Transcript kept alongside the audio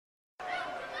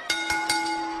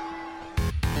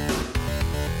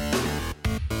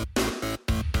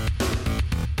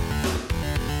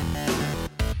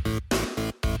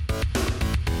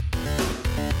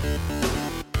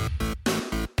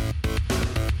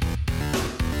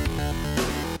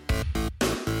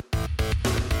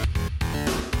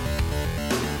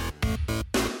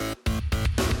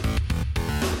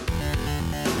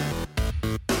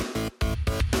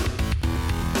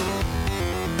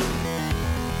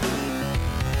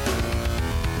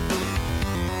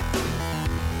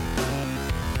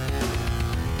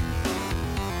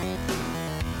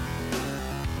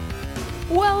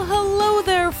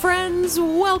Hello there, friends.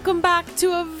 Welcome back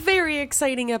to a very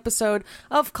exciting episode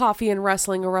of Coffee and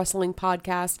Wrestling, a wrestling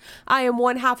podcast. I am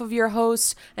one half of your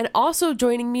host, and also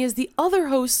joining me is the other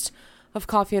host of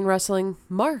Coffee and Wrestling,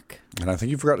 Mark. And I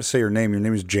think you forgot to say your name. Your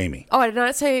name is Jamie. Oh, I did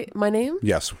not say my name?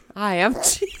 Yes. I am.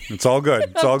 It's all good.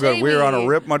 It's all good. Jamie. We're on a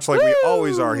rip, much like Woo! we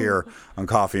always are here on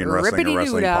Coffee and Wrestling, a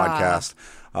wrestling Rippity-doo-dah.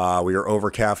 podcast. We are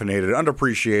over-caffeinated,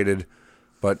 underappreciated,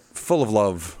 but full of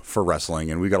love for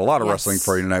wrestling. And we got a lot of wrestling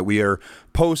for you tonight. We are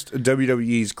post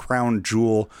WWE's Crown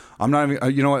Jewel. I'm not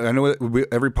even, you know what? I know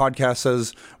every podcast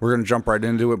says we're going to jump right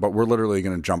into it, but we're literally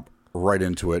going to jump right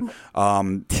into it.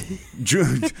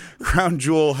 Crown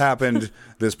Jewel happened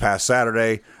this past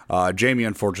Saturday. Jamie,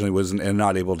 unfortunately, was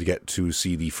not able to get to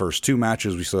see the first two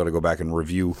matches. We still got to go back and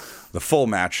review the full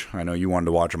match. I know you wanted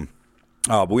to watch them.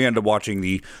 But we ended up watching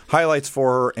the highlights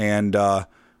for her, and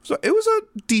so it was a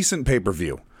decent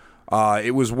pay-per-view.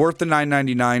 It was worth the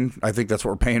 $9.99. I think that's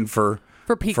what we're paying for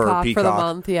Peacock for the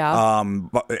month, yeah.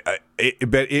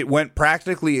 But it went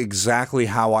practically exactly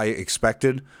how I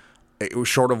expected. It was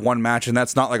short of one match, and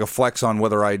that's not like a flex on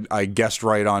whether I guessed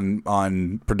right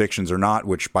on predictions or not,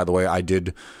 which, by the way, I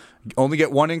did only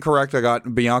get one incorrect. I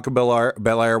got Bianca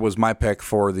Belair was my pick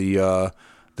for the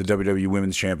WWE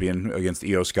Women's Champion against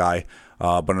Io Sky.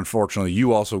 But unfortunately,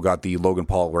 you also got the Logan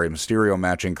Paul Rey Mysterio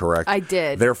match incorrect. I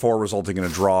did. Therefore, resulting in a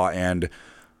draw and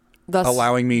Thus,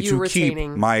 allowing me to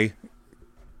retaining. keep my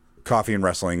Coffee and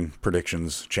Wrestling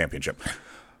Predictions Championship.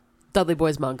 Dudley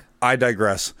Boy's mug. I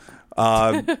digress.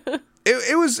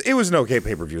 It was an okay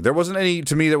pay-per-view. There wasn't any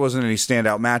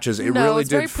standout matches. It really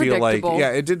did feel like,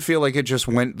 it did feel like it just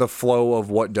went the flow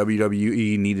of what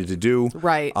WWE needed to do.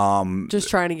 Right. Just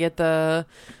trying to get the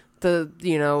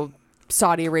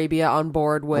Saudi Arabia on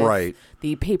board with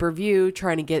the pay-per-view,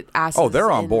 trying to get assets. Oh,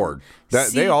 they're on board.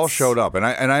 They all showed up, and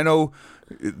I know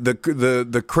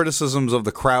the criticisms of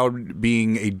the crowd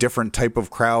being a different type of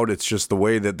crowd. It's just the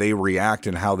way that they react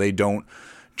and how they don't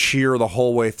cheer the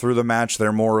whole way through the match.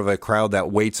 They're more of a crowd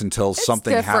that waits until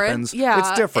something happens. Yeah,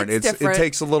 it's different. It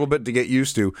takes a little bit to get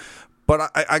used to, but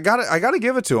I gotta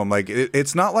give it to them. Like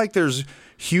it's not like there's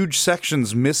huge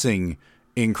sections missing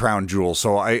in Crown Jewel,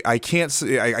 so I can't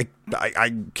think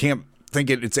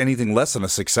it's anything less than a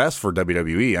success for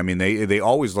WWE. I mean, they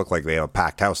always look like they have a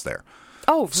packed house there.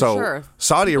 Oh, for sure.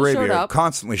 Saudi Arabia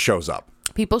constantly shows up.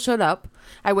 People showed up.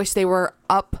 I wish they were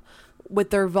up with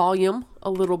their volume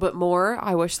a little bit more.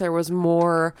 I wish there was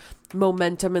more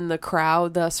momentum in the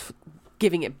crowd, thus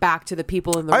giving it back to the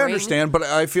people in the ring. I understand, but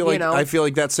I feel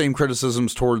like that same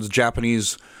criticism's towards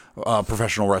Japanese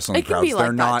professional wrestling crowds. It can be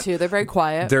like that too. They're very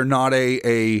quiet. They're not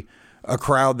a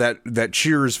crowd that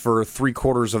cheers for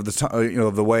 3/4 of the time,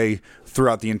 of the way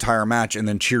throughout the entire match, and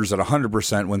then cheers at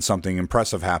 100% when something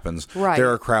impressive happens. Right.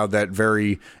 They're a crowd that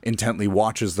very intently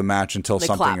watches the match until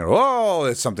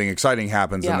something exciting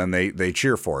happens, and then they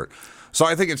cheer for it. So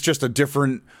I think it's just a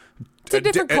different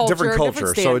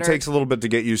culture. So it takes a little bit to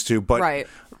get used to, but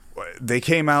they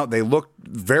came out, they looked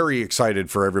very excited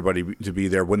for everybody to be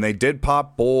there. When they did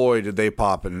pop, boy, did they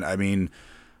pop. And I mean,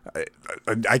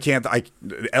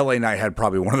 LA Knight had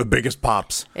probably one of the biggest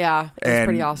pops. Yeah, it was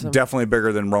pretty awesome. Definitely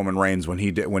bigger than Roman Reigns when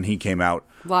he came out.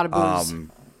 A lot of boos.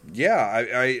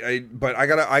 But I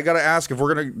gotta ask, if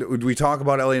we talk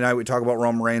about LA Knight, we talk about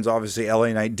Roman Reigns. Obviously,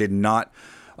 LA Knight did not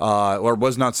or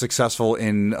was not successful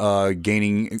in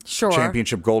gaining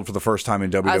championship gold for the first time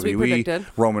in WWE. As we predicted.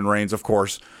 Roman Reigns, of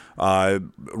course,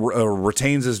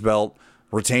 retains his belt,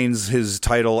 retains his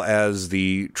title as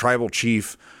the tribal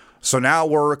chief. So now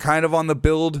we're kind of on the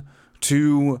build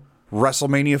to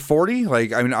WrestleMania 40.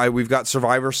 Like, I mean, we've got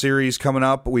Survivor Series coming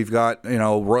up. We've got,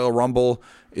 Royal Rumble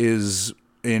is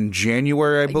in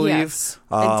January, I believe. Yes,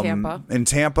 in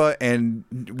Tampa, and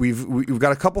we've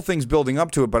got a couple things building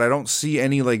up to it, but I don't see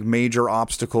any like major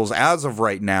obstacles as of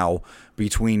right now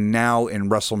between now and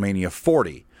WrestleMania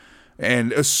 40.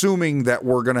 And assuming that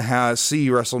we're going to see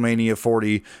WrestleMania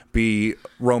 40 be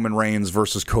Roman Reigns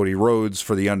versus Cody Rhodes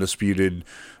for the undisputed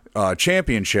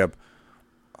championship,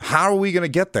 how are we going to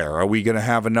get there? Are we going to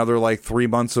have another 3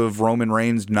 months of Roman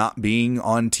Reigns not being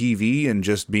on TV and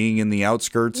just being in the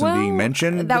outskirts and being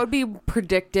mentioned? That would be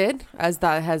predicted, as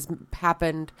that has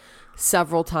happened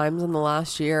several times in the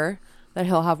last year, that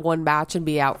he'll have one match and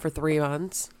be out for 3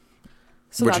 months.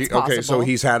 So that's possible. Okay, so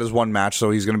he's had his one match,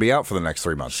 so he's going to be out for the next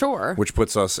 3 months. Sure. Which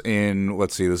puts us in,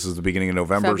 let's see, this is the beginning of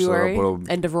November. February,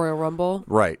 end of Royal Rumble.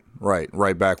 Right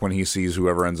back when he sees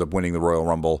whoever ends up winning the Royal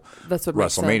Rumble That's what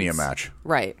WrestleMania match.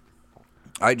 Right.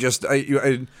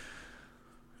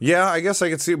 Yeah, I guess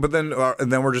I could see, but then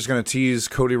and then we're just going to tease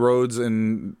Cody Rhodes,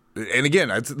 and again,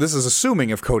 this is assuming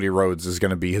if Cody Rhodes is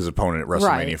going to be his opponent at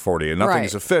WrestleMania 40, and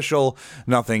nothing's official,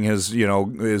 nothing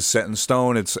is set in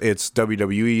stone. It's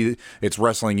WWE, it's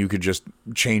wrestling. You could just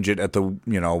change it at the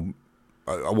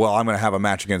well, I'm going to have a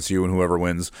match against you, and whoever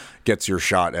wins gets your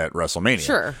shot at WrestleMania.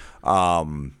 Sure.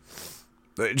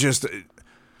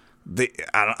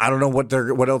 I don't know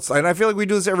what else, and I feel like we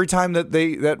do this every time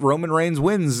that Roman Reigns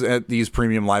wins at these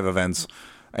premium live events.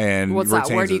 And what's that?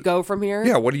 Where do you go from here?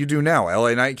 Yeah, what do you do now?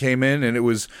 LA Knight came in, and it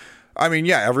was, I mean,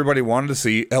 yeah, everybody wanted to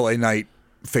see LA Knight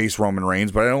face Roman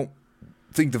Reigns, but I don't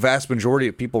think the vast majority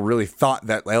of people really thought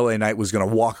that LA Knight was going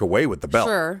to walk away with the belt.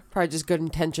 Sure, probably just good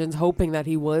intentions, hoping that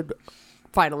he would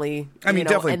finally. I mean,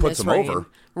 definitely puts him over,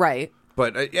 right?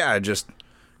 But yeah, just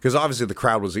because obviously the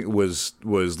crowd was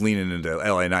leaning into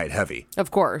LA Knight heavy.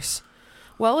 Of course.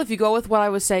 Well, if you go with what I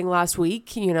was saying last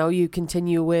week, you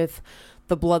continue with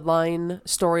the Bloodline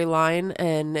storyline,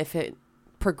 and if it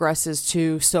progresses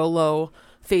to Solo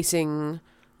facing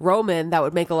Roman, that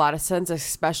would make a lot of sense,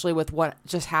 especially with what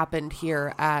just happened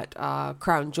here at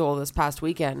Crown Jewel this past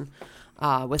weekend,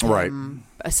 with him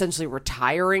essentially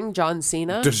retiring John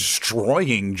Cena,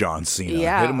 destroying John Cena.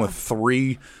 Yeah, hit him with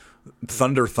 3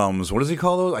 Thunder Thumbs. What does he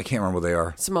call those? I can't remember what they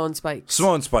are. Simone Spikes.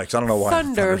 Simone Spikes. I don't know why.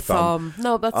 Thunder Thumb.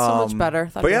 No, that's so much better.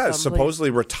 Thunder but yeah, Thumb,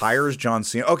 supposedly retires John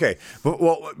Cena. Okay, but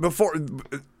before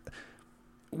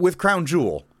with Crown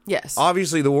Jewel. Yes.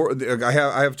 Obviously, I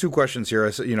have 2 questions here.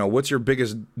 I said, what's your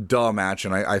biggest duh match?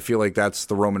 And I feel like that's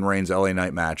the Roman Reigns LA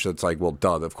Knight match. That's like, well,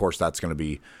 duh. Of course, that's going to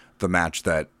be the match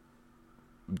that.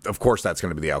 Of course, that's going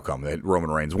to be the outcome that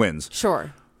Roman Reigns wins.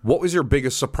 Sure. What was your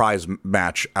biggest surprise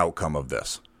match outcome of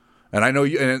this? And I know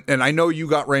you, and I know you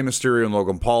got Rey Mysterio and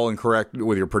Logan Paul incorrect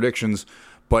with your predictions,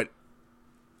 but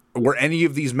were any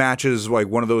of these matches like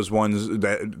one of those ones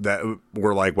that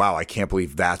were like, wow, I can't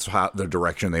believe that's how the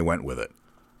direction they went with it?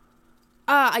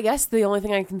 I guess the only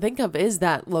thing I can think of is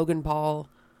that Logan Paul,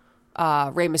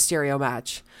 Rey Mysterio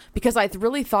match, because I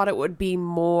really thought it would be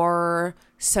more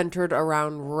centered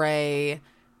around Rey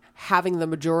having the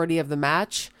majority of the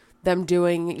match, them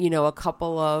doing, a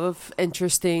couple of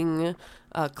interesting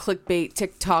clickbait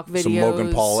TikTok videos. Some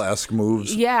Logan Paul-esque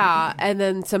moves. Yeah, and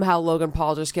then somehow Logan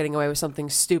Paul just getting away with something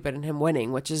stupid and him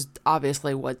winning, which is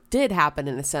obviously what did happen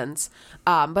in a sense.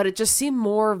 But it just seemed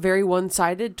more very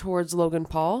one-sided towards Logan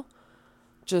Paul,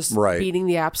 just beating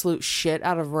the absolute shit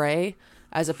out of Rey,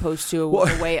 as opposed to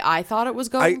the way I thought it was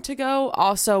going to go.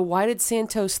 Also, why did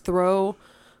Santos throw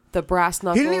the brass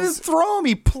knuckles? He didn't even throw him.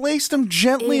 He placed him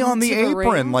gently on the apron.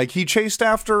 Ring. Like he chased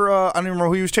after, I don't even remember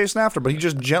who he was chasing after, but he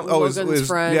just gently, Logan's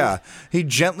friend. Yeah. He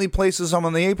gently places him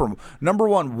on the apron. Number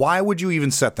one, why would you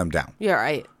even set them down? Yeah,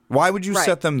 right. Why would you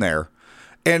set them there?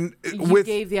 And you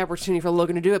gave the opportunity for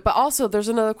Logan to do it. But also, there's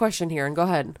another question here, and go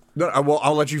ahead. No, well,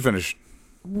 I'll let you finish.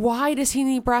 Why does he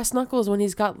need brass knuckles when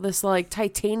he's got this like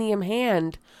titanium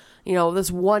hand? This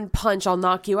one punch, I'll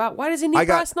knock you out. Why does he need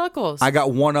brass knuckles? I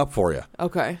got one up for you.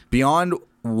 Okay. Beyond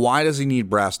why does he need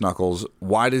brass knuckles?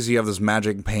 Why does he have this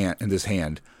magic pan in his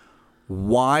hand?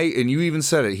 Why? And you even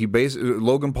said it.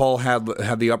 Logan Paul had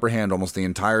the upper hand almost the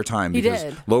entire time because he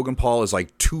did. Logan Paul is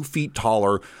like 2 feet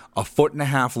taller,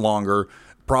 1.5 feet longer.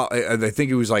 I think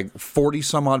he was like 40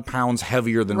 some odd pounds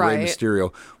heavier than Rey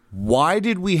Mysterio. Why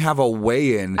did we have a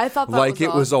weigh-in I thought that like was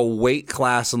it was a weight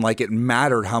class and like it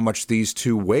mattered how much these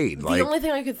two weighed? The only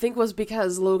thing I could think was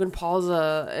because Logan Paul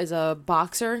is a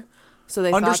boxer, so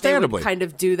they thought they would kind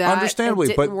of do that.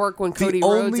 Understandably, it didn't work when Cody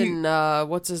Rhodes and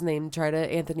what's his name tried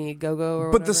to Anthony Gogo or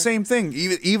whatever. But the same thing,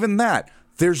 even that.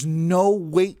 There's no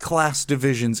weight class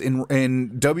divisions in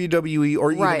WWE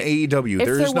or even AEW.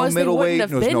 There's no middleweight.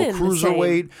 There's no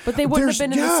cruiserweight. But they wouldn't have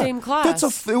been in the same class.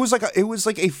 It was like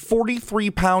a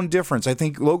 43-pound difference. I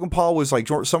think Logan Paul was like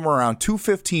somewhere around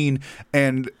 215,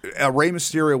 and Rey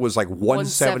Mysterio was like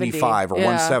 175 or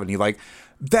 170. Like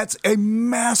that's a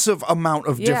massive amount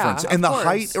of difference. And the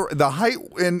height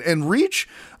and reach,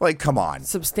 like, come on,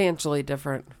 substantially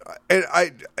different. And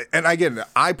again,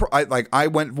 I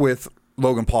went with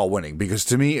Logan Paul winning because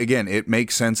to me, again, it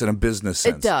makes sense in a business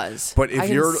sense. It does. But if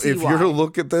you're to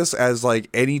look at this as like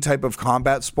any type of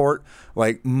combat sport,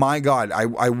 like, my God,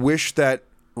 I wish that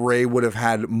Rey would have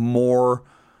had more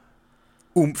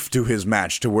oomph to his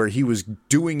match, to where he was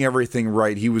doing everything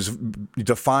right. He was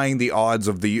defying the odds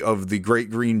of the great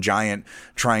green giant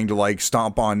trying to like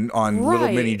stomp on little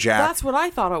mini Jack. That's what I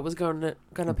thought it was going to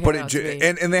pan out to be.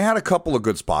 And they had a couple of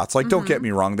good spots. Like, don't get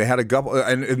me wrong, they had a couple.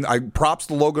 And I props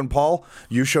to Logan Paul.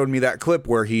 You showed me that clip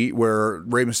where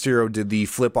Rey Mysterio did the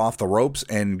flip off the ropes,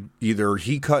 and either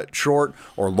he cut short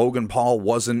or Logan Paul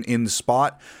wasn't in the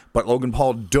spot. but Logan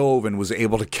Paul dove and was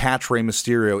able to catch Rey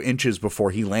Mysterio inches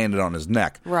before he landed on his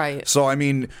neck. Right. So, I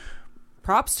mean...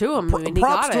 Props to him. I mean, he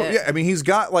got it. Yeah, I mean, he's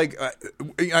got, like...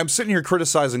 I'm sitting here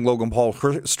criticizing Logan Paul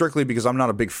strictly because I'm not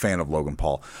a big fan of Logan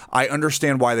Paul. I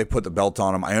understand why they put the belt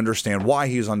on him. I understand why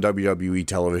he's on WWE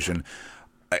television.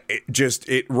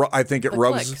 I think it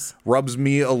rubs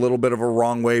me a little bit of a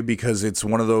wrong way because it's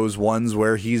one of those ones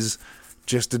where he's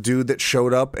just a dude that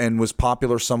showed up and was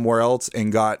popular somewhere else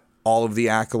and got all of the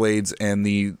accolades and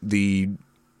the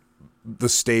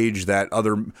stage that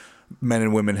other men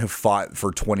and women have fought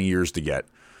for 20 years to get.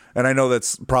 And I know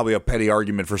that's probably a petty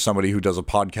argument for somebody who does a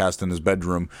podcast in his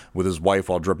bedroom with his wife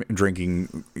while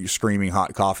drinking screaming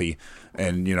hot coffee,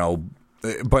 and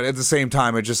but at the same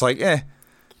time, it's just like,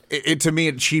 to me,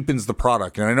 it cheapens the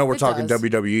product. And I know we're talking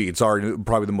WWE. It's already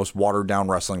probably the most watered-down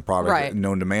wrestling product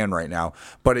known to man right now.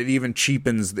 But it even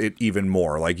cheapens it even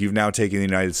more. Like, you've now taken the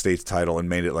United States title and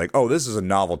made it like, oh, this is a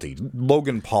novelty.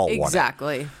 Logan Paul won it.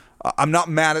 Exactly. I'm not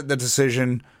mad at the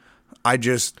decision. I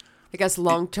guess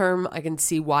long-term, I can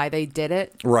see why they did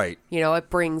it. Right. It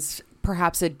brings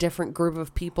perhaps a different group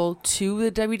of people to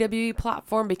the WWE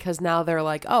platform because now they're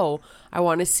like, oh, I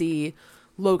want to see...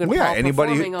 Logan Paul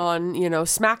performing on,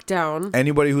 SmackDown.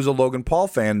 Anybody who's a Logan Paul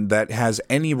fan that has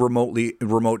any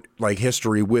remote like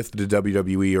history with the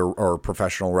WWE or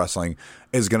professional wrestling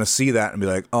is going to see that and be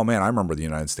like, "Oh man, I remember the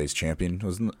United States champion."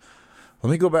 Let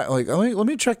me go back. Like, let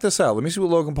me check this out. Let me see what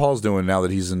Logan Paul's doing now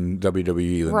that he's in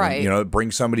WWE. And, right.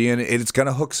 Bring somebody in. It's going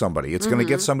to hook somebody. It's going to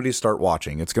get somebody to start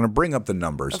watching. It's going to bring up the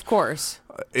numbers. Of course.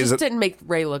 Didn't make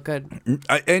Ray look good.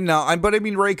 But I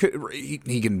mean, Ray could.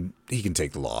 He can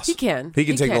take the loss. He can. He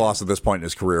can take the loss at this point in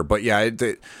his career. But yeah,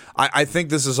 I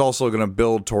think this is also going to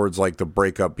build towards like the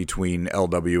breakup between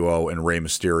LWO and Rey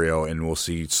Mysterio, and we'll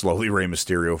see slowly Rey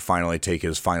Mysterio finally take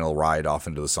his final ride off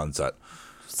into the sunset.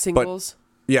 Singles.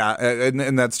 Yeah,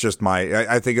 and that's just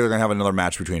I think they're going to have another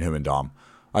match between him and Dom.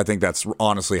 I think that's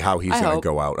honestly how he's going to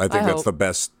go out. I think that's the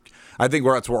best. I think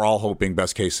that's what we're all hoping.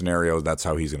 Best case scenario, that's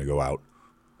how he's going to go out.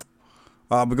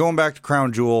 But going back to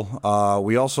Crown Jewel,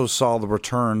 we also saw the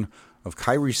return of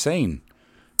Kairi Sane.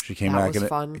 She came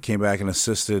back and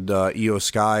assisted Io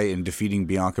Sky in defeating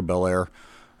Bianca Belair.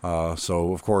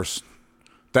 So of course,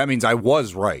 that means I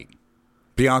was right.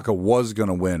 Bianca was going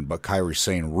to win, but Kairi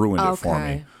Sane ruined it for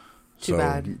me. Too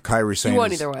bad. Kairi Sane. You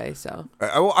won either way, so.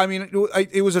 I mean,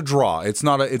 it was a draw. It's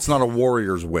not a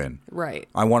Warriors win. Right.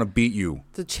 I want to beat you.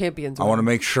 It's a champions win. I want to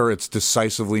make sure it's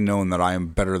decisively known that I am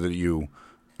better than you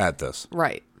at this.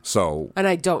 Right. So. And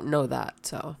I don't know that,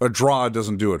 so. A draw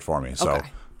doesn't do it for me. So.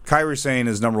 Okay. Kairi Sane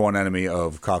is number one enemy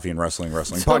of Coffee and Wrestling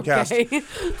podcast.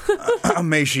 Okay.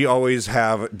 May she always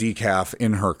have decaf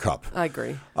in her cup. I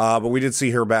agree. But we did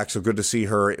see her back, so good to see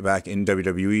her back in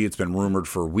WWE. It's been rumored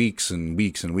for weeks and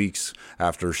weeks and weeks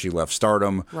after she left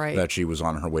Stardom that she was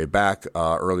on her way back.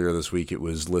 Earlier this week, it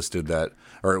was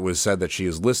said that she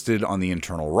is listed on the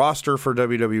internal roster for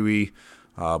WWE.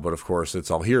 But of course, it's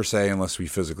all hearsay unless we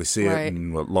physically see it.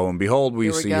 And lo and behold,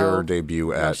 we see her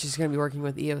debut at. She's going to be working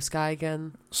with Io Sky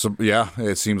again. So yeah,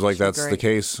 it seems like that's the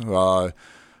case.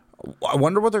 I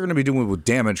wonder what they're going to be doing with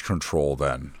Damage Control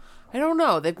then. I don't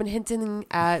know. They've been hinting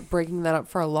at breaking that up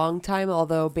for a long time,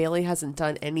 although Bayley hasn't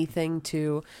done anything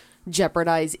to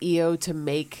jeopardize Io to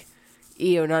make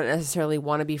Io not necessarily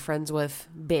want to be friends with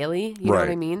Bayley. You know what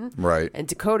I mean? Right. And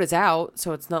Dakota's out,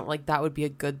 so it's not like that would be a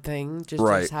good thing.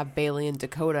 Just have Bayley and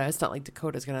Dakota. It's not like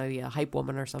Dakota's going to be a hype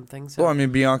woman or something. So. Well, I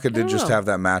mean, Bianca did just have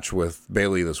that match with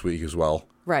Bayley this week as well.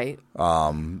 Right.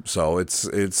 So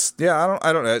it's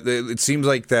I don't know. It seems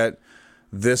like that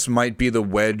this might be the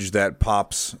wedge that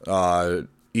pops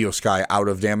Io Sky out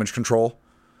of Damage Control,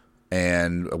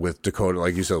 and with Dakota,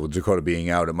 like you said, with Dakota being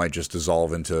out, it might just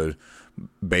dissolve into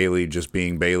Bayley just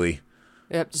being Bayley.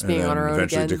 Yep, just being on her own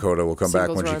eventually again. Dakota will come back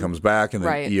when she comes back, and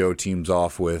then Io teams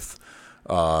off with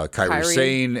Kairi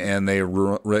Sane, and they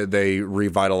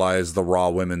revitalize the Raw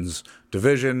Women's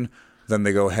division. Then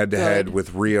they go head-to-head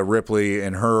with Rhea Ripley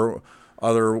and her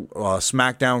other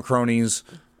SmackDown cronies,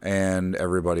 and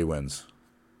everybody wins.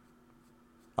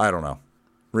 I don't know.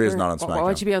 Rhea's not on SmackDown. Why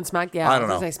would she be on SmackDown? Yeah, I don't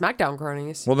know. Say SmackDown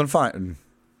cronies. Well, then fine.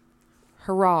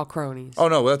 Hurrah cronies. Oh,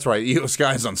 no, that's right. Io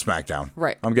Sky's on SmackDown.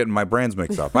 Right. I'm getting my brands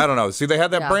mixed up. I don't know. See, they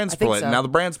had that brand split, and now the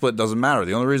brand split doesn't matter.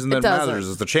 The only reason that it matters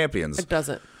is the champions. It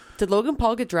doesn't. Did Logan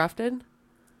Paul get drafted?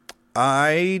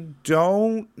 I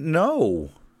don't know.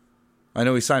 I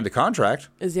know he signed a contract.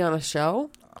 Is he on a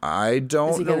show? I don't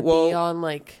know. Is he going to be on,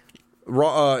 like...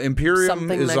 Raw, Imperium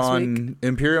is on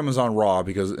Imperium is on Raw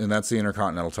and that's the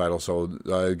Intercontinental title. So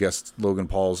I guess Logan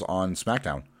Paul's on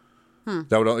SmackDown.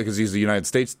 That would only because he's the United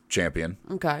States champion.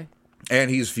 Okay. And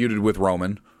he's feuded with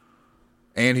Roman.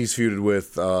 And he's feuded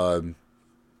with and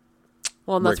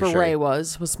that's Ricochet. where Ray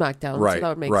was SmackDown, right, so that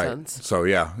would make right. sense. So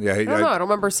yeah. I don't know. I don't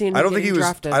remember seeing him getting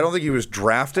drafted. I don't think he was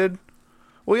drafted.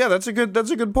 Well, yeah, that's a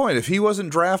good point. If he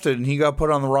wasn't drafted and he got put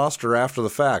on the roster after the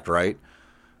fact, right?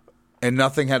 And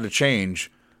nothing had to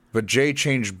change, but Jay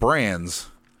changed brands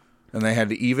and they had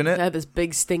to even it. They had this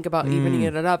big stink about evening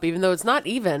it up, even though it's not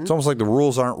even. It's almost like the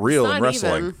rules aren't real in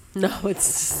wrestling. Even. No,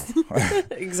 it's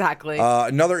exactly.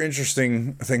 Another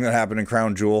interesting thing that happened in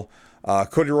Crown Jewel,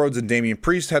 Cody Rhodes and Damian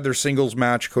Priest had their singles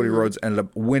match. Cody Rhodes ended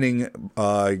up winning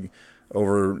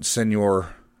over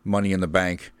Senior Money in the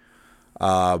Bank.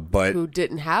 But who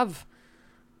didn't have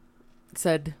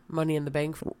said Money in the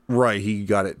Bank. Right, he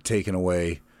got it taken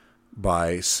away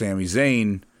by Sami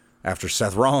Zayn after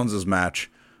Seth Rollins' match.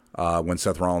 When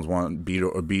Seth Rollins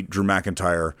beat Drew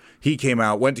McIntyre, he came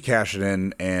out, went to cash it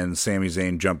in, and Sami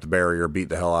Zayn jumped the barrier, beat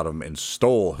the hell out of him, and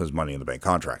stole his Money in the Bank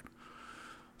contract.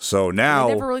 So now,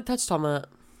 they never really touched on that.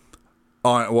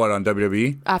 On what, on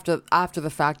WWE? After the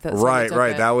fact that right,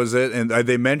 that was it, and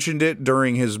they mentioned it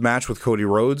during his match with Cody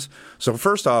Rhodes. So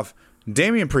first off,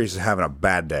 Damian Priest is having a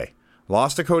bad day.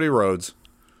 Lost to Cody Rhodes,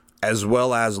 as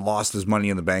well as lost his Money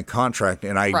in the Bank contract,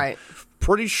 and I'm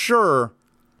pretty sure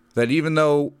that even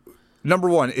though, number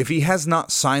one, if he has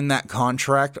not signed that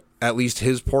contract, at least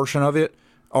his portion of it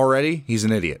already, he's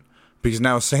an idiot. Because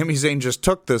now Sami Zayn just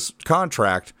took this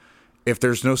contract. If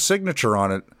there's no signature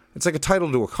on it, it's like a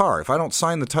title to a car. If I don't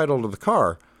sign the title to the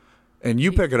car and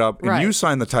you pick it up and you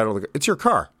sign the title, it's your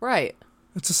car. Right.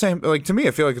 It's the same. Like, to me,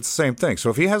 I feel like it's the same thing. So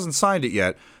if he hasn't signed it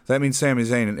yet, that means Sami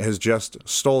Zayn has just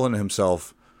stolen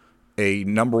himself a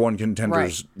number one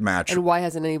contenders match. And why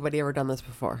hasn't anybody ever done this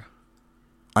before?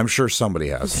 I'm sure somebody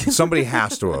has. Somebody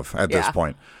has to have at this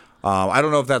point. I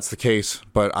don't know if that's the case,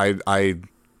 but I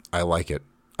like it.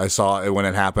 I saw it when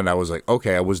it happened. I was like,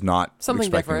 okay, I was not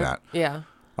expecting that. Yeah.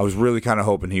 I was really kind of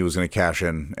hoping he was going to cash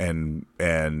in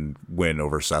and win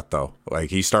over Seth, though.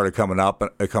 Like, he started coming out,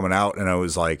 and I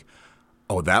was like,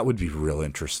 oh, that would be real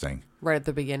interesting. Right at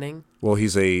the beginning. Well,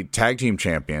 he's a tag team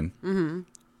champion. Mm-hmm.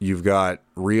 You've got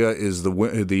Rhea is the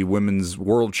women's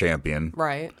world champion.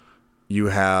 Right. You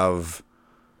have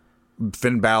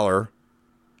Finn Balor.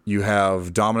 You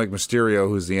have Dominic Mysterio,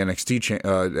 who's the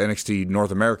NXT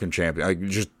North American champion. I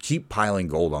just keep piling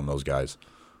gold on those guys.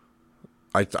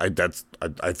 I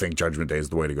think Judgment Day is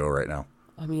the way to go right now.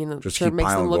 I mean, it sure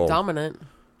makes them look dominant.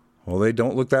 Well, they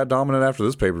don't look that dominant after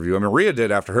this pay-per-view. I mean, Rhea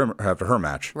did after her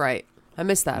match. Right. I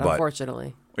missed that,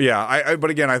 unfortunately. Yeah, but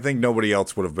again, I think nobody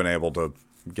else would have been able to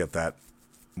get that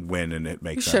win, and it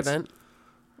makes sense. Shouldn't.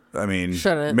 I mean,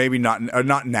 maybe not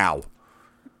now.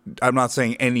 I'm not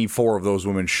saying any four of those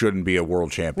women shouldn't be a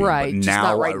world champion. Right. But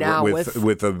now, right now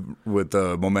with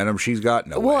the momentum she's got,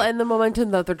 no way. And the momentum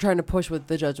that they're trying to push with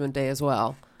the Judgment Day as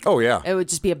well. Oh, yeah. It would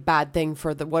just be a bad thing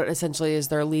for what essentially is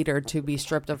their leader to be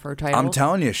stripped of her title. I'm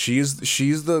telling you, she's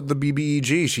the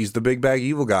BBEG. She's the big bag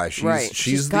evil guy.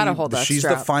 She's gotta hold that She's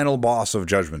strap. the final boss of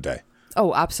Judgment Day.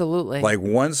 Oh, absolutely. Like,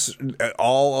 once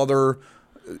all other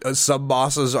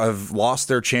sub-bosses have lost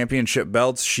their championship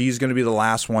belts, she's going to be the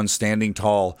last one standing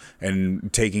tall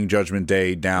and taking Judgment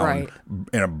Day down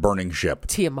in a burning ship.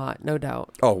 Tiamat, no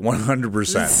doubt. Oh, 100%.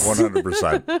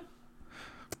 100%.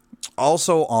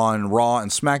 Also on Raw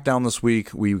and SmackDown this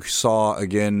week, we saw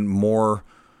again more,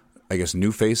 I guess,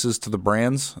 new faces to the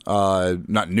brands.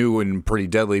 Not new and pretty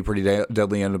deadly. Pretty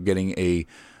deadly ended up getting a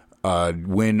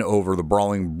win over the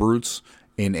Brawling Brutes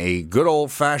in a good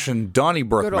old-fashioned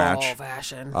Donnybrook match. Good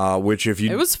old-fashioned. Which if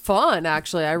you... It was fun,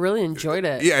 actually. I really enjoyed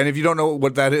it. Yeah, and if you don't know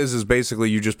what that is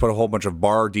basically you just put a whole bunch of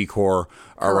bar decor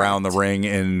around the ring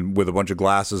and with a bunch of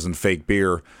glasses and fake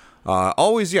beer.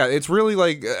 It's really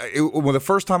like when the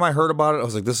first time I heard about it, I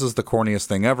was like, this is the corniest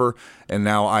thing ever, and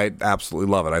now I absolutely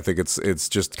love it. I think it's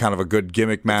just kind of a good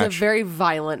gimmick match. It's a very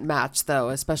violent match, though,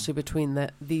 especially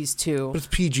between these two. But it's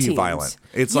PG teams. Violent.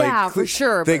 It's for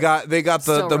sure. They got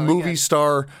the really movie good.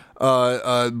 Star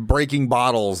breaking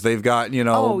bottles. They've got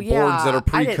boards that are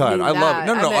pre-cut. I love it.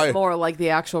 No, I meant more like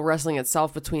the actual wrestling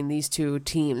itself between these two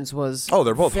teams was. Oh,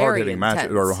 they're both hard-hitting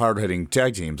matches or hard-hitting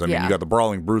tag teams. I mean, you got the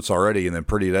Brawling Brutes already, and then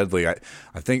Pretty Deadly. I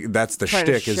think that's the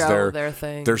shtick. Is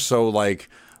they're so like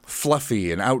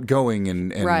fluffy and outgoing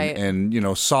and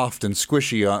soft and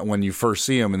squishy when you first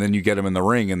see them, and then you get them in the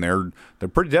ring, and they're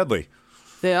pretty deadly.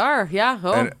 They are,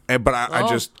 yeah. I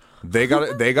just. They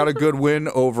got a good win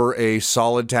over a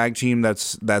solid tag team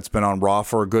that's been on Raw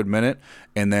for a good minute,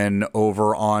 and then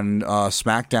over on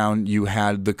SmackDown you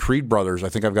had the Creed brothers. I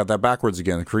think I've got that backwards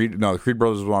again. The Creed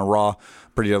brothers was on Raw,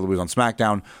 Pretty Deadly was on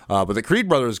SmackDown, but the Creed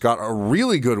brothers got a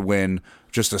really good win,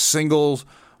 just a singles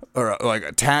or like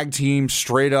a tag team,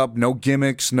 straight up, no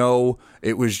gimmicks,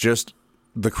 it was just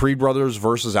the Creed brothers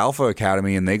versus Alpha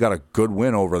Academy, and they got a good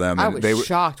win over them. I And was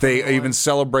shocked when They they even won.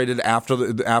 celebrated after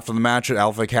the match at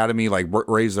Alpha Academy, like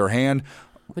raised their hand.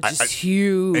 Which is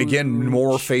huge. Again,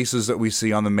 more faces that we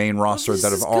see on the main roster This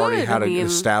that have is already good. had I mean-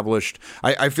 established.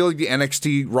 I feel like the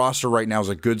NXT roster right now is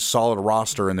a good, solid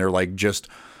roster, and they're like just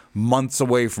months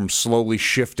away from slowly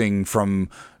shifting from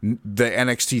the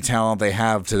NXT talent they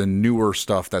have to the newer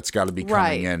stuff that's got to be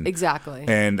coming in. Exactly.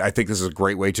 And I think this is a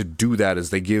great way to do that, is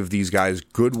they give these guys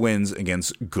good wins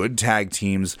against good tag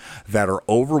teams that are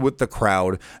over with the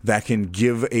crowd, that can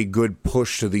give a good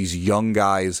push to these young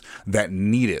guys that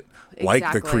need it. Like the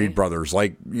Exactly. Creed brothers,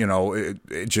 it's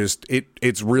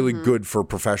really good for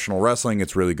professional wrestling.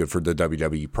 It's really good for the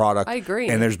WWE product. I agree.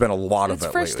 And there's been a lot of It's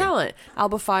it fresh lately. talent.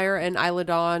 Alba Fire and Isla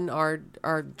Dawn are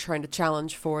trying to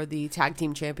challenge for the tag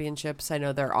team championships. I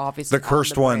know they're obviously The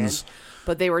cursed on the brand, ones.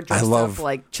 but they were dressed love- up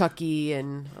like Chucky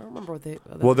and I don't remember what they.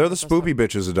 Well, they're the spoopy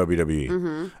bitches of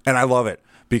WWE, and I love it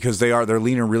because they're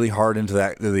leaning really hard into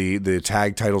that. The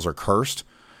tag titles are cursed,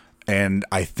 and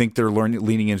I think they're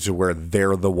leaning into where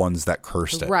they're the ones that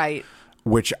cursed it, Right.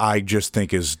 which I just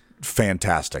think is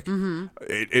fantastic.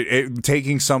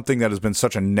 Taking something that has been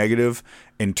such a negative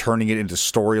and turning it into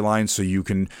storylines, so you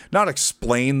can not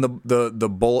explain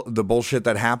the bullshit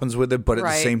that happens with it, but at the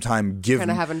Right. same time give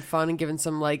Kind of having fun and giving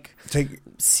some like take.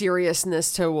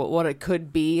 seriousness to what it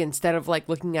could be instead of like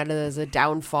looking at it as a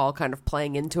downfall, kind of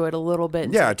playing into it a little bit.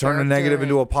 into Yeah, the turn a character negative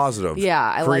into and- a positive. Yeah,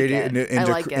 I like Creating it. I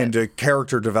like it. into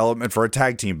character development for a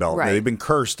tag team belt. Right. They've been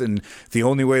cursed, and the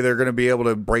only way they're going to be able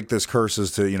to break this curse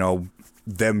is to,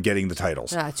 them getting the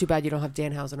titles. Too bad you don't have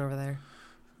Danhausen over there.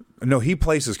 No, he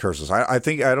places curses. I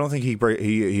don't think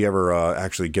he ever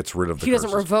actually gets rid of the He curses.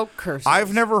 doesn't revoke curses.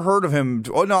 I've never heard of him.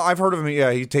 Oh no, I've heard of him.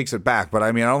 Yeah, he takes it back. But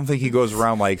I mean, I don't think he goes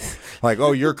around like,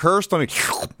 oh, you're cursed. Let me.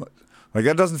 Like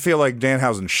that doesn't feel like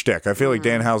Danhausen shtick. I feel like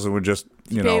Danhausen would just,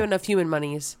 Pay him enough human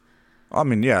monies. I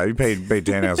mean, yeah, you paid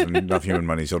Danhausen enough human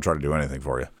money, so he'll try to do anything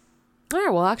for you. All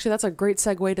right, well, actually, that's a great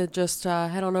segue to just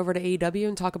head on over to AEW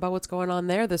and talk about what's going on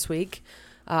there this week.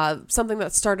 Something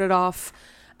that started off,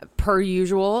 per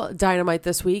usual, Dynamite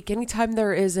this week. Anytime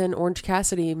there is an Orange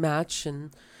Cassidy match,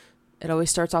 and it always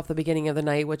starts off the beginning of the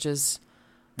night, which is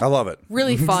I love it.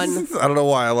 really fun. I don't know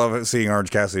why I love it, seeing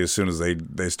Orange Cassidy as soon as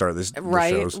they start the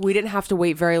Right? shows. We didn't have to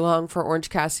wait very long for Orange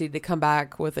Cassidy to come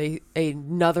back with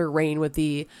another reign with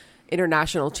the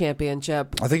International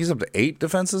Championship. I think he's up to 8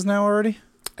 defenses now already.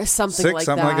 Something 6, like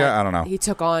something that. like that? I don't know. He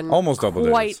took on Almost double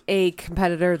quite digits. a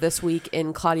competitor this week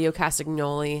in Claudio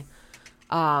Castagnoli.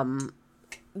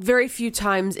 Very few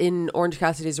times in Orange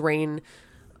Cassidy's reign,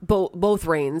 both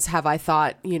reigns, have I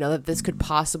thought, that this could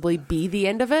possibly be the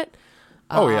end of it.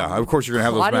 Oh yeah, of course you're gonna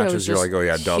have those Claudio's matches. You're just like, oh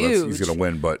yeah, duh, he's huge. gonna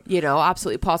win. But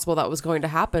Absolutely possible that was going to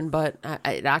happen, but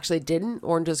it actually didn't.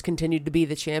 Orange has continued to be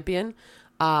the champion.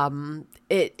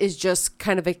 It is just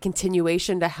kind of a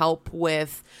continuation to help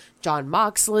with Jon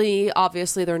Moxley.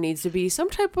 Obviously, there needs to be some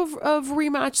type of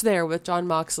rematch there with Jon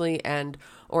Moxley and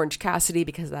Orange Cassidy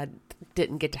because that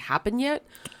didn't get to happen yet.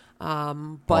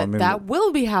 But that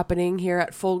will be happening here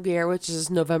at Full Gear, which is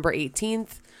November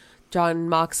 18th. Jon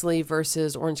Moxley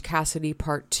versus Orange Cassidy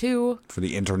Part 2 for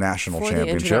the International for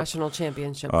Championship. the International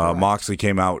Championship. Correct. Moxley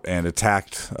came out and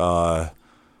attacked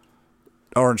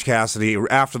Orange Cassidy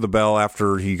after the bell,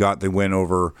 after he got the win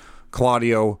over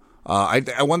Claudio.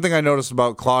 One thing I noticed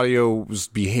about Claudio's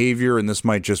behavior, and this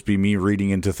might just be me reading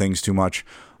into things too much,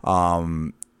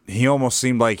 he almost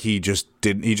seemed like he just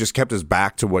kept his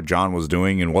back to what John was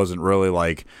doing and wasn't really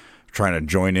like trying to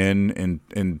join in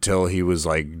until he was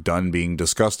like done being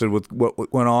disgusted with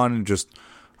what went on, and just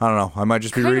I don't know. I might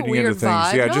just be Kinda reading weird into things.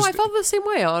 vibe. Yeah, no, I felt the same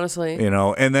way, honestly.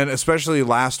 and then especially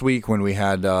last week when we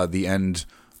had the end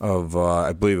of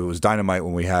I believe it was Dynamite,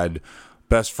 when we had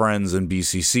Best Friends and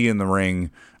BCC in the ring,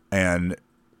 and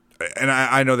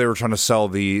I know they were trying to sell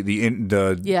the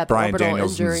Bryan orbital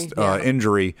Danielson's injury.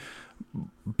 injury,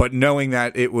 but knowing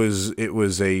that it was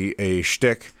a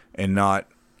shtick and not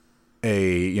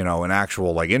an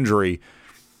actual like injury.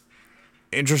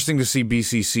 Interesting to see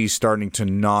BCC starting to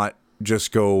not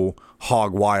just go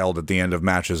hog wild at the end of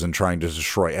matches and trying to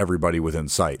destroy everybody within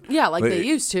sight. Yeah, like they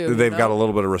used to. They've got a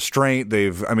little bit of restraint.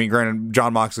 Granted,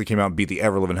 Jon Moxley came out and beat the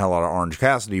ever-living hell out of Orange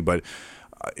Cassidy, but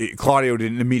Claudio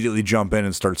didn't immediately jump in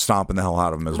and start stomping the hell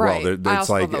out of him as Right. well. I It's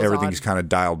also like thought that was everything's odd. kind of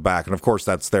dialed back. And of course,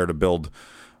 that's there to build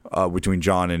between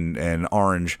John and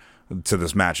Orange to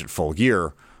this match at Full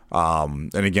Gear.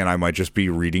 And again, I might just be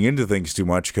reading into things too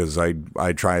much because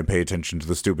I try and pay attention to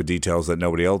the stupid details that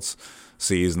nobody else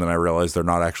sees, and then I realize they're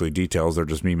not actually details. They're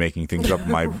just me making things up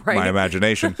in my Right. my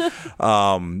imagination.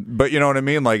 But you know what I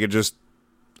mean? Like, it just,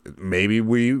 maybe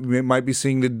we might be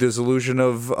seeing the dissolution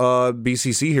of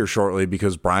BCC here shortly,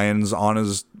 because Bryan's on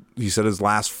his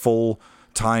last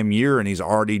full-time year, and he's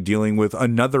already dealing with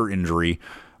another injury.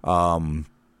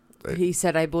 He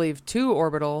said, I believe, 2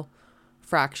 orbital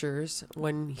fractures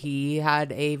when he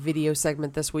had a video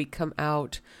segment this week come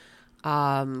out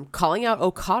calling out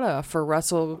Okada for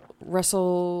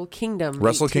Wrestle Kingdom.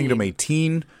 Wrestle Kingdom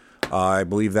 18. I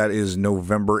believe that is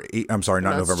November 8th. I'm sorry,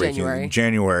 not November 18th.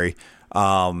 January.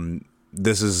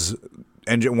 This is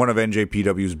one of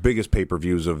NJPW's biggest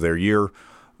pay-per-views of their year.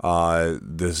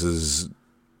 This is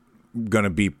going to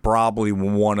be probably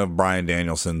one of Bryan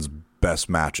Danielson's best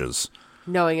matches.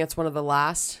 Knowing it's one of the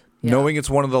last. Yeah. Knowing it's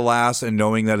one of the last, and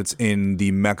knowing that it's in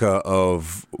the mecca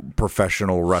of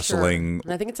professional wrestling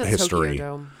and I think it's at history. Tokyo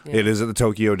Dome. Yeah. It is at the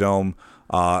Tokyo Dome.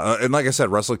 And like I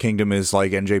said, Wrestle Kingdom is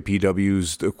like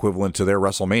NJPW's equivalent to their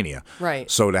WrestleMania. Right.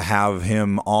 So to have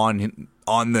him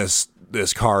on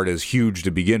this card is huge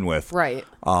to begin with. Right.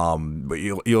 But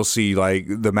you'll see like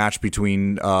the match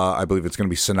between I believe it's going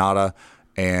to be Sonata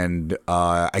and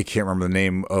I can't remember the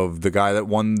name of the guy that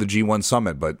won the G1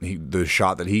 Summit, but the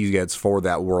shot that he gets for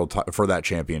that for that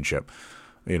championship.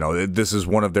 You know, this is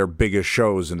one of their biggest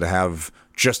shows, and to have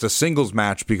just a singles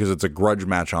match because it's a grudge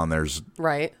match on there's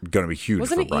right going to be huge.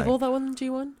 Wasn't for it Bryan. Evil that won the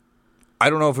G1? I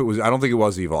don't know if it was. I don't think it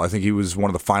was Evil. I think he was one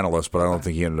of the finalists, but I don't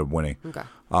think he ended up winning. Okay.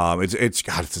 It's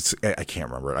I can't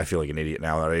remember it. I feel like an idiot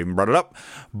now that I even brought it up.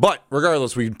 But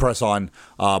regardless, we can press on.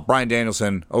 Bryan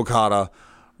Danielson, Okada,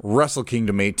 Wrestle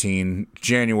Kingdom 18,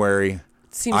 January.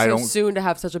 Seems so soon to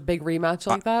have such a big rematch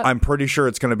like that. I'm pretty sure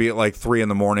it's going to be at like 3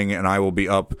 a.m, and I will be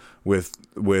up with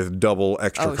double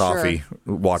extra coffee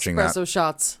watching Espresso that.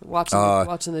 Shots,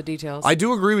 watching the details. I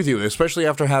do agree with you, especially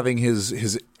after having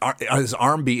his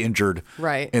arm be injured.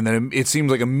 Right. And then it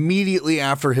seemed like immediately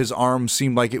after his arm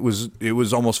seemed like it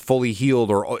was almost fully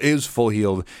healed or is full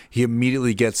healed, he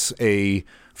immediately gets a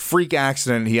freak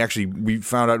accident. We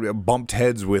found out, bumped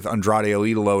heads with Andrade El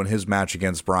Idolo in his match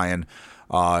against Bryan.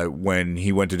 When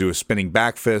he went to do a spinning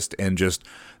back fist, and just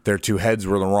their two heads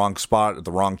were in the wrong spot at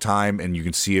the wrong time, and you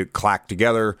can see it clack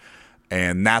together,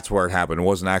 and that's where it happened. It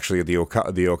wasn't actually at the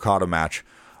Okada match,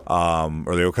 or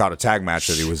the Okada tag match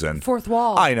that he was in. Fourth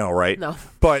wall. I know, right? No.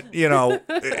 But,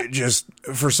 just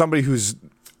for somebody who's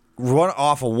run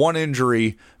off of one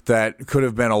injury that could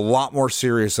have been a lot more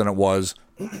serious than it was,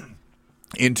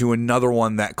 into another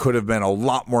one that could have been a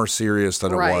lot more serious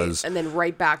than it was. And then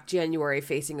right back January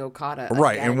facing Okada.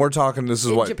 Right, again. and we're talking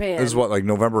Japan. This is what, like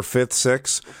November 5th,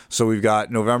 6th. So we've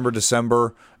got November,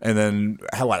 December, and then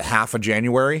half of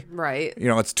January? Right.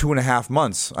 It's 2.5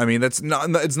 months. I mean, it's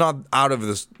not out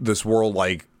of this world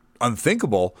like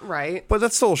unthinkable. Right. But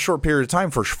that's still a short period of time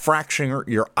for fracturing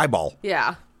your eyeball.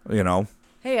 Yeah.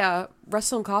 Hey,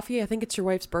 Wrestling Coffee, I think it's your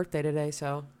wife's birthday today,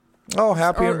 so... Oh,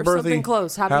 happy and birthday! Something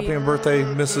close. Happy and birthday,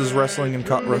 Mrs. Wrestling and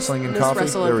Wrestling and Coffee.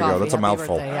 There we go. That's a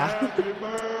mouthful. Birthday, yeah.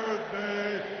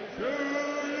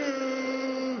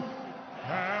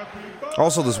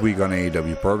 Also, this week on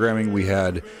AEW programming, we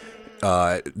had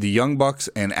the Young Bucks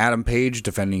and Adam Page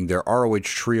defending their ROH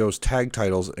Trios tag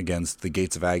titles against the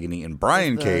Gates of Agony and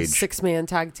Brian Cage. 6-man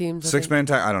tag teams. 6-man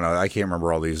tag. I don't know. I can't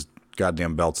remember all these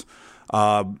goddamn belts.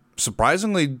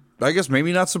 Surprisingly, I guess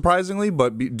maybe not surprisingly,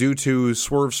 but due to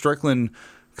Swerve Strickland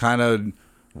kind of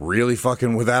really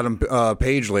fucking with Adam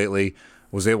Page lately,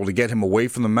 was able to get him away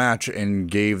from the match and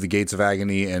gave the Gates of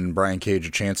Agony and Brian Cage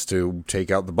a chance to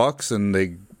take out the Bucks, and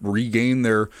they regained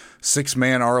their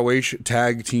 6-man ROH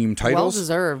tag team titles. Well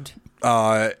deserved.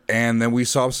 And then we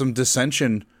saw some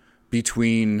dissension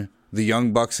between the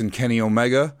Young Bucks and Kenny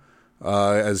Omega,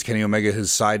 as Kenny Omega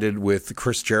has sided with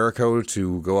Chris Jericho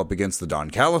to go up against the Don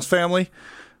Callis family.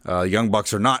 Young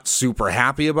Bucks are not super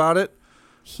happy about it.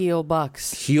 Heel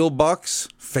Bucks,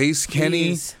 face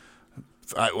Kenny.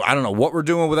 I don't know what we're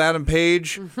doing with Adam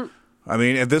Page. Mm-hmm. I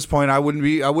mean, at this point, I wouldn't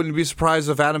be surprised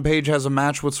if Adam Page has a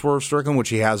match with Swerve Strickland, which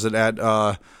he has it at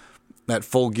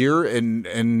Full Gear, and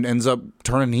ends up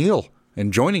turning heel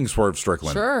and joining Swerve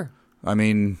Strickland. Sure. I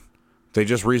mean, they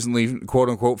just recently, quote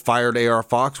unquote, fired AR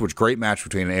Fox, which great match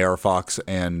between AR Fox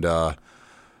and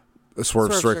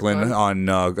Swerve Strickland on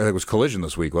I think it was Collision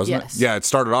this week, wasn't it? Yeah, it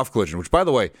started off Collision, which, by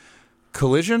the way,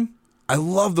 Collision, I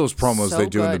love those promos they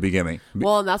do in the beginning.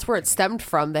 Well, and that's where it stemmed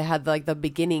from. They had like the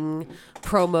beginning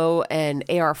promo, and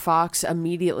AR Fox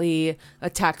immediately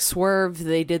attacked Swerve.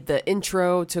 They did the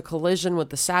intro to Collision with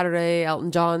the Saturday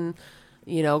Elton John,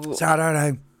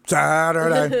 Saturday.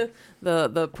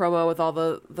 the promo with all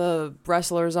the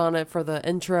wrestlers on it for the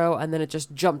intro, and then it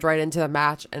just jumped right into the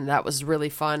match, and that was really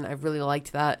fun. I really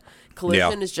liked that.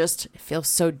 Collision is just, it feels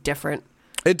so different.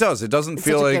 It does. It doesn't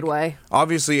feel such a like... good way.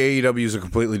 Obviously, AEW is a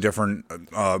completely different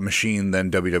machine than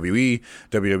WWE.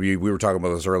 WWE, we were talking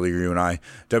about this earlier, you and I.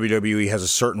 WWE has a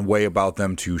certain way about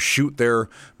them to shoot their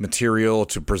material,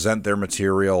 to present their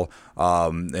material,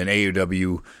 and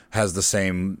AEW has the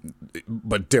same,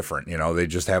 but different. You know, they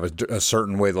just have a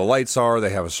certain way the lights are.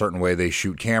 They have a certain way they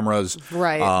shoot cameras.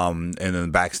 Right. And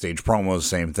then backstage promos,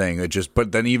 same thing.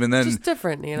 But then even then... Just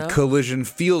different, you know? Collision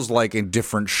feels like a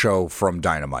different show from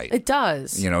Dynamite. It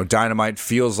does. You know, Dynamite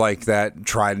feels like that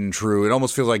tried and true. It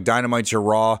almost feels like Dynamite's your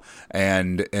Raw,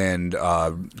 and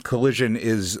Collision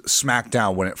is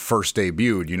SmackDown when it first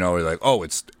debuted. You know, like, oh,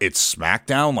 it's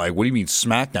SmackDown. Like, what do you mean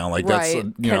SmackDown? Like, that's right.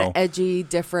 you know, edgy,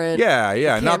 different.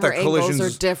 Yeah. Not that Collision's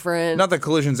are different. Not that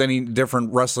Collision's any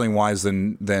different wrestling wise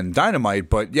than Dynamite,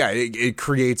 but yeah, it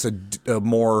creates a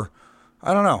more.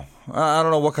 I don't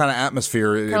know what kind of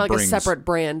atmosphere it like brings. A separate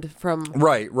brand from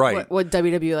right. What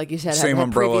WWE, like you said, same had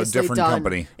umbrella, previously different done.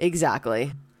 company.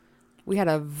 Exactly. We had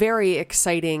a very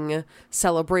exciting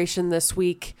celebration this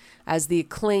week as the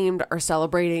Acclaimed are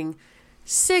celebrating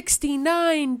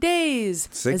 69 days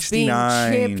 69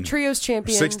 as being trios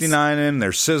champions. 69 in,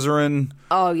 they're scissoring.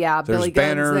 Oh yeah, there's Billy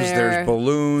banners, Gunn's there. there's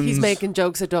balloons. He's making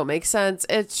jokes that don't make sense.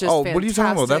 It's just oh, fantastic. what are you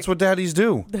talking about? That's what daddies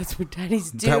do. That's what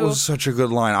daddies do. That was such a good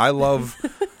line. I love.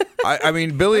 I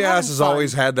mean, Billy Ass has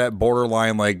always had that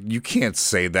borderline, like, you can't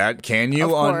say that, can you? Of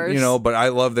course. You know, but I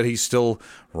love that he's still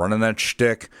running that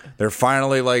shtick. They're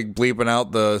finally like bleeping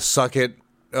out the "suck it"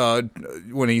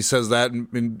 when he says that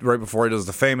right before he does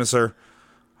the famouser.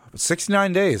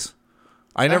 69 days.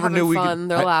 They're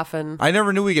laughing. I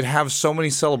never knew we could have so many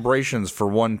celebrations for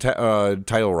one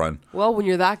title run. Well, when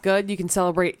you're that good, you can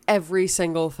celebrate every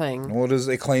single thing. Well, it is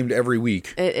Acclaimed every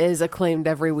week. It is Acclaimed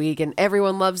every week, and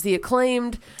everyone loves the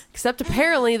Acclaimed, except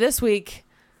apparently this week,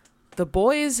 the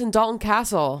boys in Dalton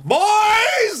Castle.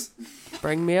 Boys!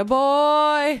 Bring me a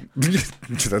boy.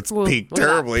 That's peaked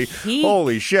terribly.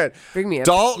 Holy shit. Bring me a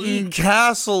Dalton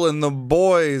Castle and the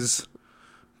boys.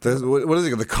 What is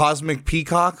it? The Cosmic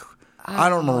Peacock? I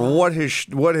don't remember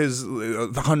what his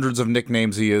hundreds of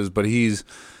nicknames he is, but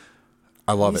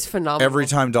I love it. Phenomenal. Every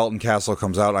time Dalton Castle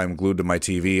comes out, I'm glued to my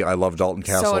TV. I love Dalton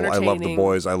Castle. I love the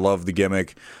boys. I love the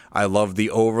gimmick. I love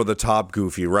the over-the-top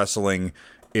goofy wrestling.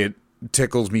 It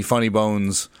tickles me funny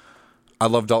bones. I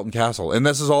love Dalton Castle, and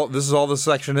this is all this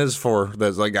section is for.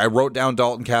 That's like I wrote down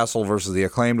Dalton Castle versus the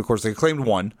Acclaimed. Of course, the Acclaimed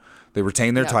won. They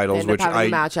retained their titles, which a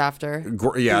match after.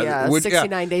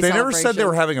 69 day. They never said they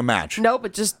were having a match. Nope,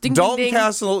 but just Dalton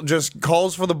Castle just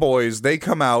calls for the boys. They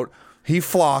come out. He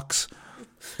flocks.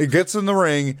 He gets in the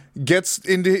ring.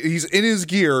 He's in his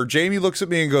gear. Jamie looks at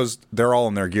me and goes, "They're all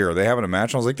in their gear. Are they having a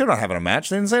match?" I was like, "They're not having a match.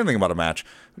 They didn't say anything about a match,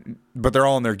 but they're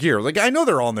all in their gear." Like I know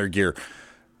they're all in their gear.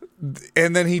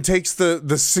 And then he takes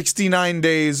the 69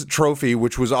 days trophy,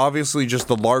 which was obviously just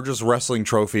the largest wrestling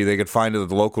trophy they could find at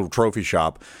the local trophy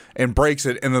shop, and breaks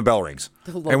it, and the bell rings.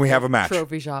 And we have a match.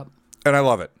 Trophy shop. And I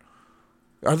love it.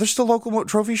 Are there still local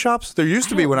trophy shops? There used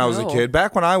to be when I was a kid.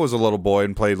 Back when I was a little boy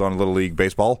and played on Little League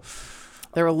Baseball.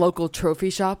 There were local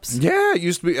trophy shops? Yeah, it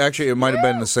used to be. Actually, it might have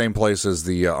been the same place as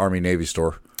the Army-Navy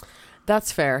store.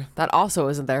 That's fair. That also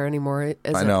isn't there anymore, is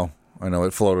it? I know.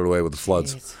 It floated away with the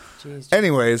floods. Jeez.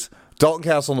 Anyways, Dalton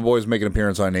Castle and the boys make an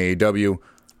appearance on AEW.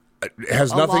 It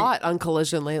has nothing. A lot on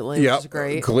Collision lately, which is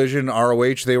great. Collision,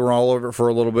 ROH, they were all over it for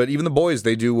a little bit. Even the boys,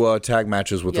 they do tag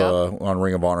matches with on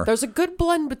Ring of Honor. There's a good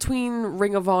blend between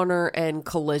Ring of Honor and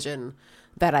Collision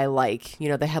that I like. You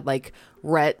know, they had like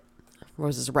Rhett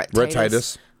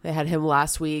Titus. They had him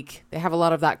last week. They have a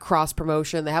lot of that cross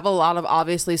promotion. They have a lot of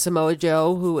obviously Samoa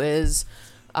Joe, who is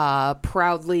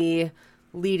proudly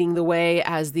leading the way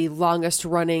as the longest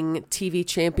running TV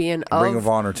champion of Ring of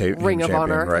Honor. Ring of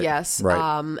Honor, right? Yes.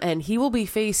 Right. And he will be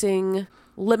facing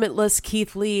Limitless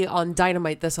Keith Lee on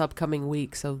Dynamite this upcoming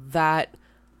week. So that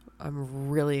I'm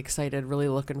really excited, really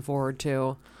looking forward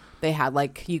to. They had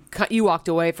you walked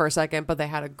away for a second, but they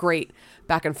had a great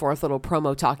back and forth little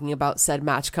promo talking about said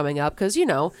match coming up because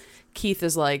Keith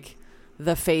is like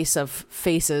the face of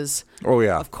faces. Oh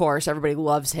yeah, of course everybody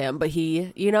loves him, but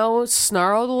he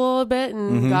snarled a little bit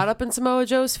and got up in Samoa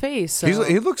Joe's face. So.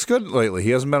 He looks good lately.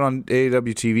 He hasn't been on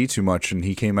AEW TV too much, and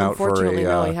he came out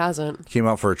no, he hasn't. Came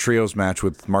out for a trios match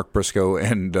with Mark Briscoe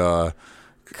and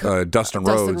Dustin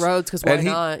Rhodes, because why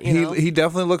not? He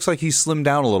definitely looks like he's slimmed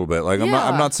down a little bit. Like I'm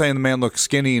not saying the man looks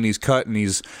skinny and he's cut and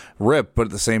he's ripped, but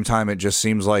at the same time, it just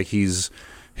seems like he's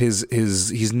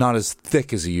not as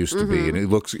thick as he used to be, and he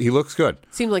looks good.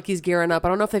 Seems like he's gearing up. I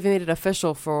don't know if they've made it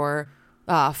official for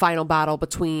final battle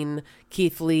between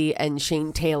Keith Lee and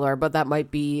Shane Taylor, but that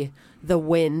might be the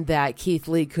win that Keith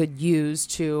Lee could use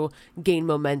to gain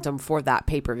momentum for that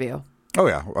pay-per-view. Oh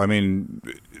yeah, I mean,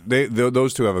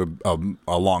 those two have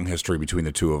a long history between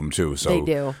the two of them too. So they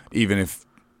do. Even if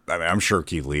I'm sure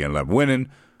Keith Lee ended up winning,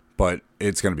 but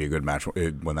it's going to be a good match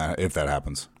if that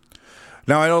happens.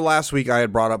 Now, I know last week I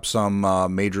had brought up some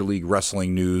Major League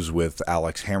Wrestling news with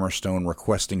Alex Hammerstone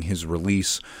requesting his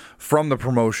release from the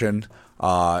promotion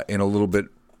in a little bit,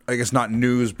 I guess not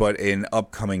news, but an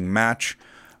upcoming match.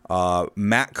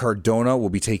 Matt Cardona will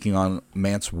be taking on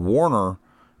Mance Warner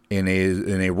in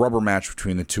a rubber match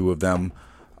between the two of them.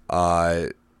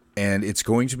 And it's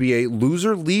going to be a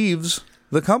loser leaves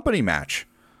the company match.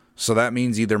 So that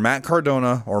means either Matt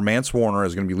Cardona or Mance Warner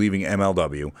is going to be leaving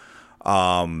MLW.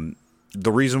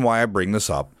 The reason why I bring this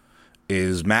up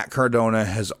is Matt Cardona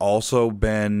has also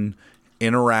been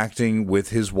interacting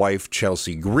with his wife,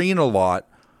 Chelsea Green, a lot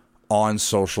on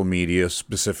social media,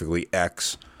 specifically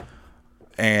X,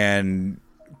 and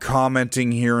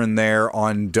commenting here and there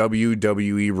on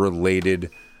WWE-related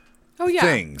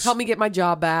things. Help me get my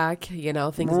job back, things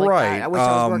like that. I wish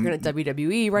I was working at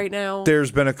WWE right now.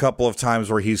 There's been a couple of times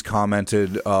where he's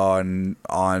commented on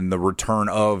the return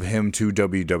of him to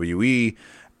WWE,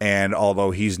 and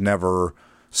although he's never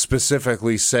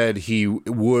specifically said he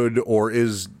would or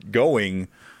is going,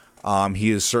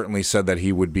 he has certainly said that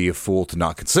he would be a fool to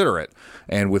not consider it.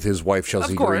 And with his wife,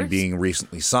 Chelsea Green, being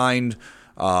recently signed,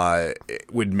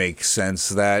 it would make sense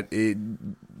that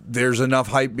there's enough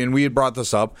hype, and we had brought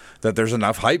this up, that there's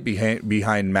enough hype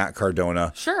behind Matt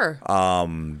Cardona. Sure.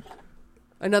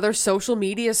 Another social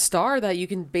media star that you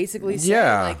can basically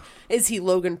say, is he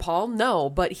Logan Paul? No,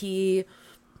 but he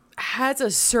has a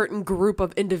certain group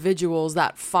of individuals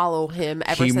that follow him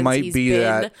ever since he's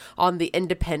been on the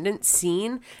independent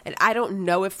scene, and I don't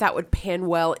know if that would pan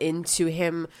well into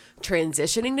him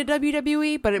transitioning to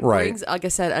WWE, but it brings, like I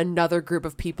said, another group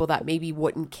of people that maybe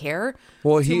wouldn't care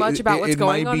too much about what's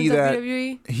going on in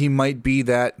WWE. He might be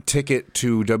that ticket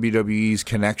to WWE's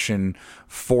connection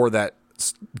for that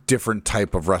different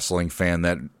type of wrestling fan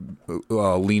that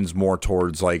leans more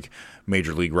towards like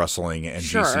Major League Wrestling and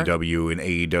GCW and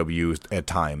AEW at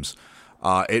times.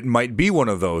 It might be one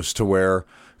of those to where,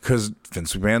 because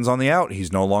Vince McMahon's on the out,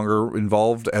 he's no longer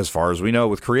involved, as far as we know,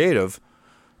 with creative.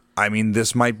 I mean,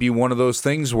 this might be one of those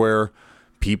things where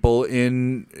people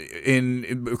in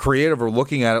creative are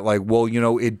looking at it like, well,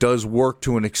 it does work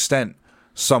to an extent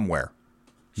somewhere.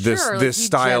 This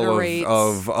style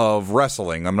of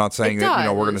wrestling. I'm not saying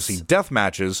that we're going to see death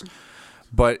matches,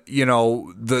 but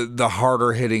the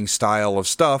harder hitting style of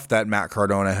stuff that Matt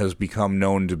Cardona has become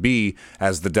known to be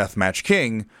as the deathmatch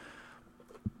king.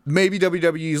 Maybe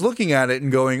WWE is looking at it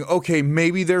and going, okay,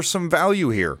 maybe there's some value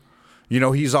here.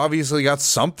 He's obviously got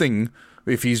something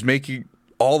if he's making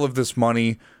all of this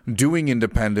money doing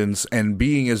independence and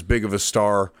being as big of a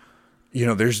star.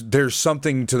 There's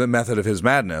something to the method of his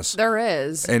madness. There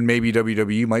is. And maybe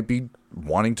WWE might be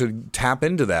wanting to tap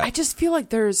into that. I just feel like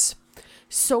there's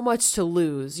so much to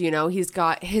lose. He's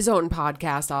got his own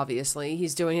podcast, obviously.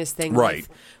 He's doing his thing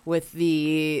with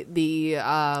the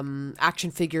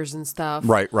action figures and stuff.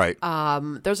 Right.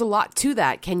 There's a lot to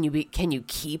that. Can you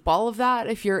keep all of that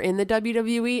if you're in the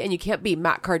WWE? And you can't be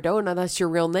Matt Cardona, that's your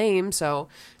real name. So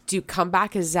do you come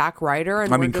back as Zack Ryder?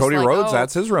 And Cody Rhodes,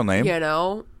 that's his real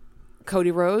name.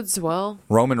 Cody Rhodes,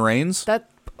 Roman Reigns?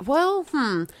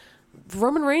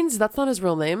 Roman Reigns, that's not his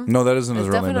real name. No, that isn't his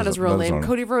real name. Definitely not his real name.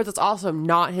 Cody Rhodes, it's also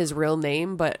not his real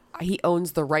name, but he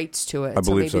owns the rights to it. I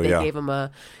believe maybe they gave him a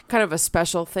kind of a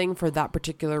special thing for that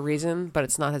particular reason, but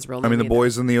it's not his real name. The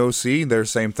boys in the OC, they're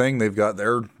same thing. They've got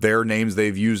their names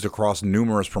they've used across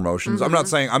numerous promotions.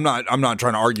 Mm-hmm. I'm not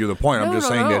trying to argue the point. I'm just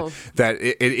saying that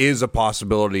it is a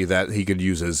possibility that he could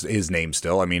use his name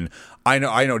still. I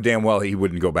know damn well he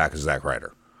wouldn't go back as Zack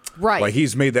Ryder. Right. Like,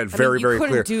 he's made that very, very clear.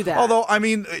 You couldn't do that. Although, I've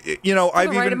the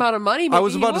right amount of money, maybe I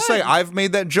was about to say, I've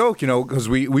made that joke, because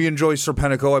we enjoy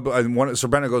Serpentico.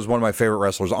 Serpentico is one of my favorite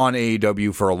wrestlers on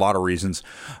AEW for a lot of reasons.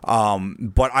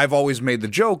 But I've always made the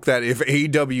joke that if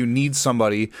AEW needs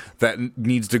somebody that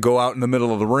needs to go out in the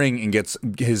middle of the ring and gets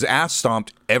his ass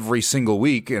stomped every single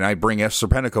week, and I bring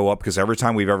Serpentico up because every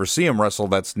time we've ever seen him wrestle,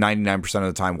 that's 99% of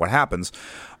the time what happens.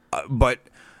 But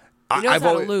he knows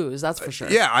how to lose, that's for sure.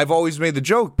 Yeah, I've always made the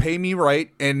joke, pay me right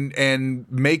and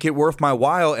make it worth my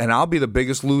while, and I'll be the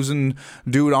biggest losing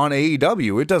dude on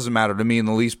AEW. It doesn't matter to me in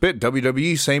the least bit.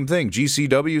 WWE, same thing.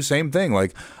 GCW, same thing.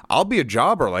 Like, I'll be a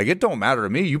jobber. Like, it don't matter to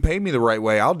me. You pay me the right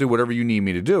way, I'll do whatever you need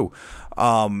me to do.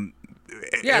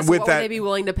 Yeah, so what would they be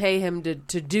willing to pay him to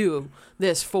do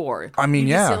this for? You'd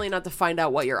be silly not to find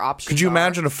out what your options are. Could you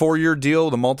imagine a 4-year deal,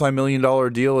 the multi-million-dollar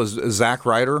deal as Zack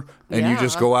Ryder, and you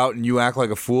just go out and you act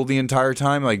like a fool the entire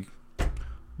time? Like,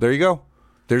 there you go.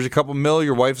 There's a couple mil.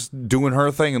 Your wife's doing her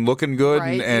thing and looking good,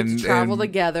 right? and travel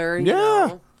together. Yeah, you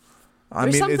know.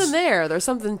 There's something there. There's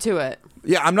something to it.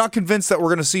 Yeah, I'm not convinced that we're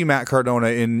going to see Matt Cardona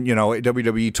in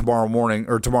WWE tomorrow morning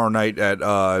or tomorrow night at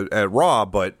Raw,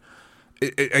 but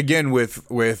again with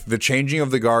the changing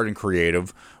of the guard and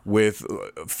creative, with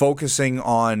focusing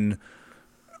on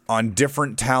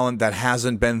different talent that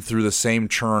hasn't been through the same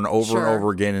churn over and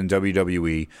over again in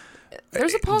WWE.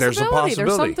 There's a possibility.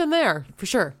 There's something there for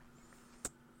sure.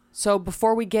 So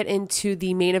before we get into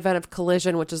the main event of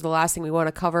Collision, which is the last thing we want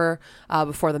to cover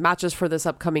before the matches for this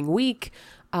upcoming week,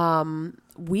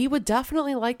 we would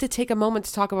definitely like to take a moment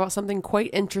to talk about something quite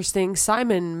interesting.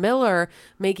 Simon Miller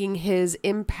making his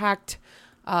Impact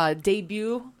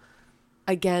debut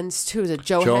against, who is it?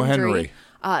 Joe Hendry.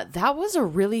 That was a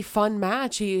really fun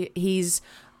match. He's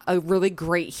a really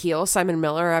great heel, Simon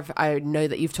Miller. I know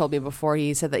that you've told me before.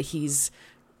 He said that he's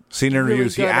seen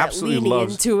interviews. Really he absolutely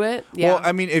loves into it. Yeah. Well,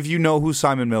 I mean, if you know who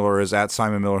Simon Miller is, at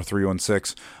Simon Miller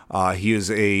 316, he is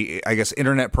I guess,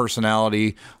 internet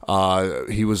personality.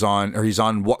 He's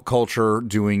on What Culture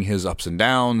doing his ups and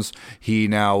downs. He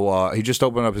just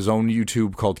opened up his own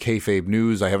YouTube called Kayfabe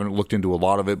News. I haven't looked into a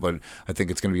lot of it, but I think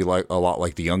it's going to be a lot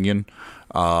like The Onion,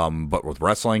 but with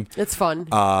wrestling. It's fun.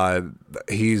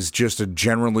 He's just a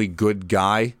generally good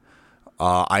guy.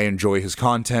 I enjoy his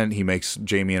content. He makes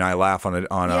Jamie and I laugh on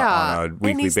a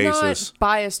weekly basis. And he's not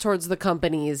biased towards the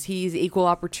companies. He's equal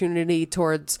opportunity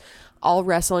towards all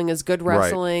wrestling is good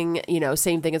wrestling. Right. You know,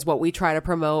 same thing as what we try to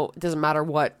promote. It doesn't matter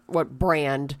what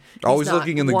brand. Always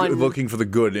looking for the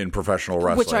good in professional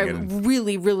wrestling. Which I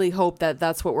really, really hope that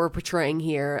that's what we're portraying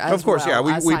here. Of course, yeah.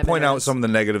 We point out some of the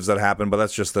negatives that happen, but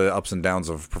that's just the ups and downs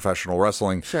of professional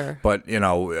wrestling. Sure. But,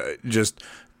 just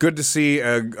good to see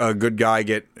a good guy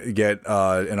get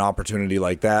an opportunity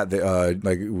like that.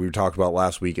 Like we talked about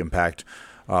last week, Impact.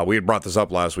 We had brought this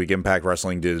up last week. Impact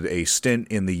Wrestling did a stint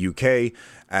in the UK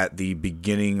at the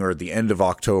beginning or the end of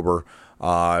October,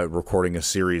 recording a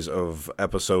series of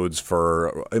episodes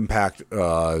for Impact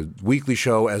weekly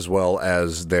show, as well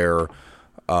as their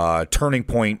Turning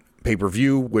Point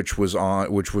pay-per-view, which was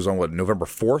on what, November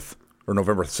 4th or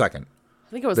November 2nd?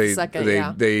 I think it was the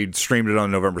 2nd. They streamed it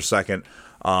on November 2nd.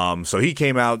 So he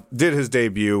came out, did his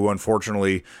debut.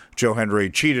 Unfortunately, Joe Hendry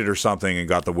cheated or something and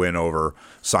got the win over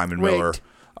Simon Miller.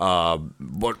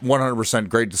 But 100%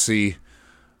 great to see,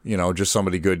 just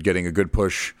somebody good getting a good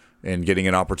push and getting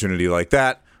an opportunity like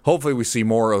that. Hopefully we see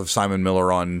more of Simon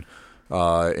Miller on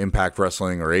Impact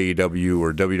Wrestling or AEW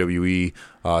or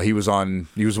WWE. He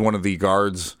was one of the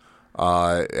guards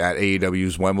at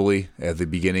AEW's Wembley at the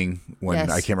beginning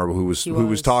when I can't remember who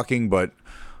was talking, but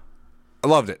I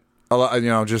loved it.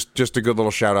 Just a good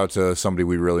little shout out to somebody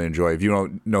we really enjoy. If you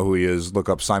don't know who he is, look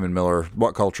up Simon Miller,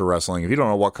 What Culture Wrestling. If you don't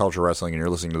know What Culture Wrestling and you're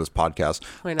listening to this podcast,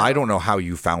 I don't know how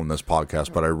you found this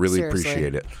podcast, but I really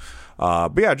appreciate it.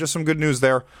 But yeah, just some good news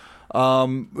there.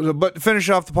 But to finish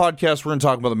off the podcast, we're going to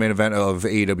talk about the main event of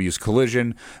AEW's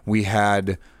Collision. We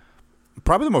had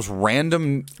probably the most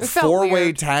random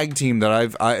four-way tag team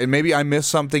that maybe I missed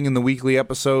something in the weekly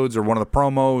episodes or one of the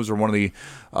promos or one of the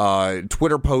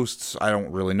Twitter posts. I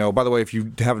don't really know. By the way, if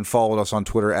you haven't followed us on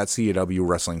Twitter at CAW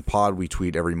Wrestling Pod, we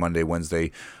tweet every Monday,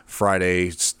 Wednesday,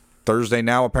 Friday, Thursday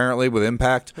now apparently with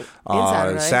Impact.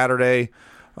 Saturday.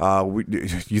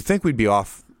 You think we'd be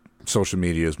off social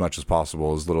media as much as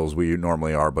possible, as little as we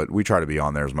normally are, but we try to be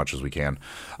on there as much as we can.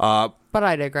 But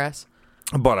I digress.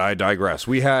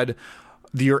 We had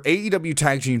your AEW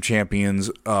Tag Team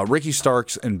Champions, Ricky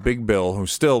Starks and Big Bill, who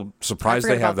still surprised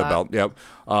they have the belt. Yep.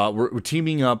 We're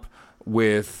teaming up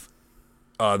with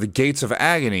the Gates of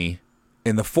Agony,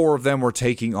 and the four of them were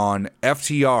taking on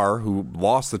FTR, who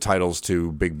lost the titles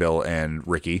to Big Bill and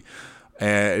Ricky,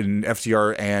 and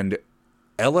FTR and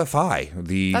LFI,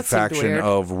 the faction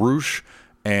of Roosh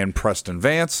and Preston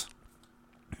Vance.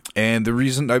 And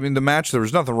the match, there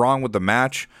was nothing wrong with the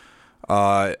match.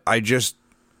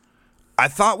 I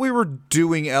thought we were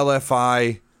doing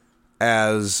LFI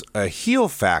as a heel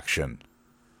faction.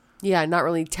 Yeah, not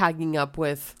really tagging up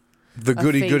with the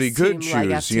goody good shoes,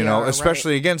 like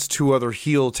especially against two other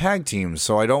heel tag teams.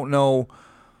 So I don't know.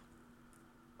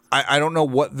 I don't know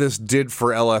what this did for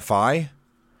LFI.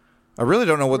 I really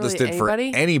don't know what this did for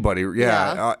anybody.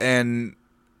 Yeah. And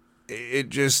it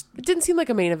didn't seem like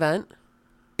a main event.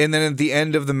 And then at the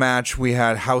end of the match, we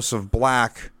had House of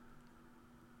Black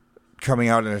coming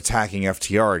out and attacking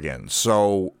FTR again.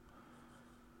 So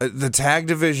the tag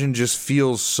division just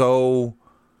feels so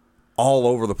all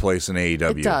over the place in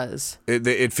AEW. It does.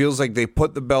 It feels like they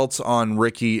put the belts on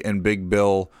Ricky and Big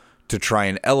Bill to try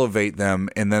and elevate them,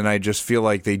 and then I just feel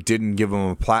like they didn't give them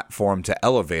a platform to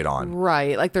elevate on.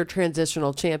 Right, like they're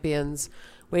transitional champions,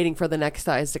 waiting for the next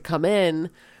guys to come in,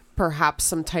 perhaps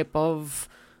some type of,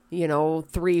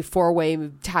 3-4-way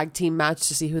tag team match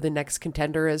to see who the next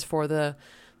contender is for the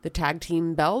tag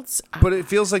team belts. But it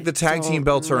feels like the tag team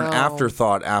belts are an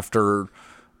afterthought after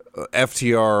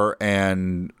FTR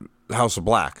and House of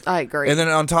Black. I agree. And then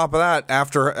on top of that,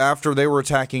 after they were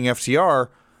attacking FTR,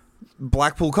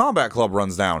 Blackpool Combat Club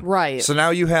runs down. Right. So now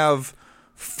you have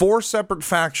 4 separate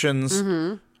factions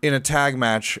in a tag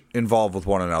match involved with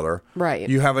one another. Right.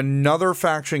 You have another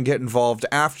faction get involved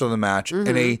after the match, and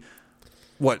a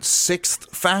 6th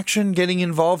faction getting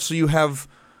involved. So you have,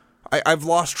 I've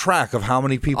lost track of how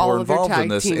many people all are involved in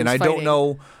this, and I don't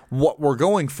know what we're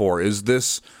going for. Is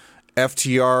this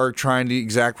FTR trying to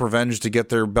exact revenge to get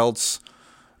their belts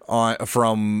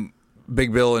from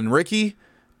Big Bill and Ricky?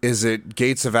 Is it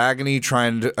Gates of Agony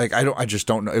trying to I just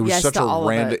don't know. It was such a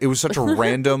random. It was such a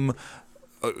random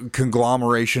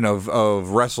conglomeration of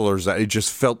wrestlers that it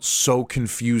just felt so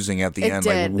confusing at the end.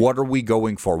 Did. Like, what are we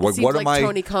going for? It seems like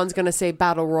Tony Khan's going to say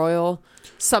Battle Royal,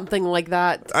 something like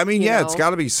that. I mean, it's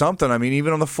got to be something. I mean,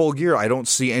 even on the Full Gear, I don't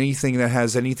see anything that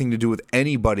has anything to do with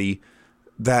anybody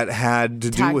that had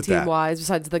to do with that. Tag team wise,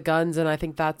 besides the Guns, and I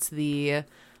think that's the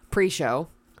pre-show.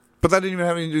 But that didn't even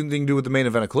have anything to do with the main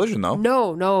event of Collision, though.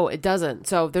 No, it doesn't.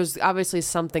 So there's obviously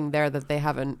something there that they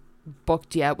haven't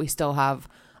booked yet. We still have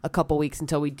a couple weeks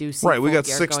until we do see. Right, we got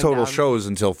 6 total shows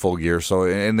until Full Gear. So,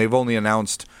 and they've only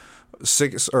announced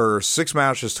 6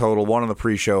 matches total. 1 on the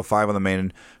pre-show, 5 on the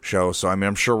main show. So, I mean,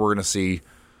 I'm sure we're going to see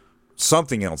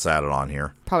something else added on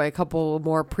here. Probably a couple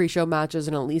more pre-show matches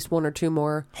and at least 1 or 2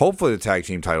 more. Hopefully, the tag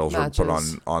team titles are put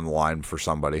on the line for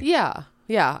somebody. Yeah,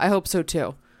 I hope so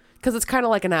too. Because it's kind of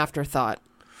like an afterthought.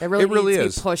 It really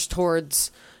needs to be pushed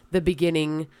towards the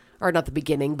beginning, or not the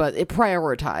beginning, but it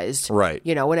prioritized. Right.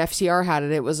 When FCR had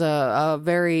it, it was a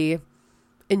very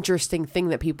interesting thing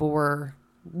that people were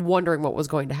wondering what was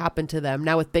going to happen to them.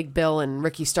 Now with Big Bill and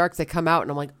Ricky Starks, they come out and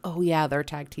I'm like, oh yeah, they're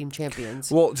tag team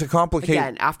champions. Well, to complicate...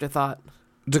 Again, afterthought.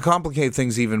 To complicate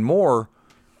things even more,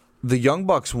 the Young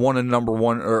Bucks won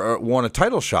a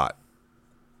title shot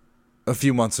a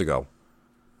few months ago.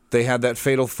 They had that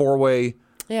fatal 4-way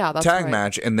tag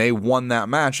match, and they won that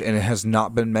match, and it has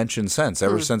not been mentioned since.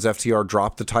 Ever since FTR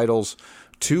dropped the titles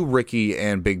to Ricky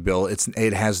and Big Bill,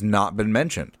 it has not been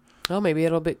mentioned. Oh, maybe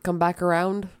it'll come back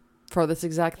around for this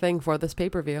exact thing for this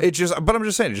pay-per-view. But I'm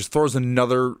just saying, it just throws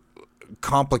another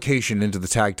complication into the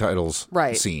tag titles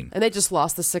scene. And they just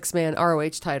lost the 6-man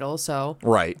ROH title, so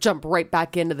jump right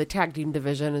back into the tag team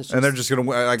division. And they're just gonna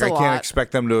I can't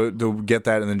expect them to get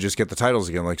that and then just get the titles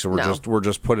again. We're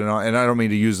just putting on, and I don't mean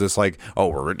to use this we're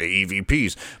the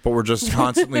EVPs, but we're just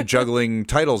constantly juggling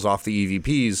titles off the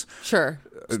EVPs. Sure.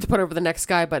 Just to put over the next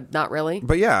guy, but not really.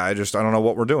 But yeah, I don't know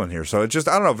what we're doing here. So it's just,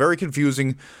 I don't know, very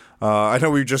confusing. I know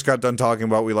we just got done talking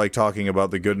about, we like talking about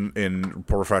the good in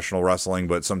professional wrestling,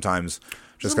 but sometimes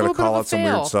just got to call out some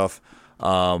weird stuff.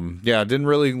 Didn't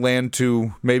really land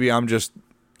to, maybe I'm just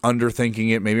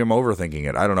underthinking it. Maybe I'm overthinking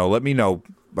it. I don't know. Let me know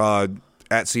at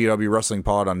CW Wrestling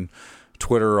Pod on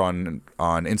Twitter, on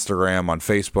Instagram, on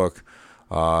Facebook,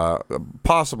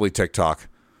 possibly TikTok.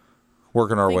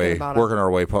 Working our way,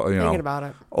 Thinking about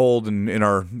it. Old and in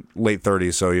our late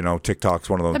 30s, so TikTok's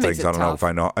one of those things. I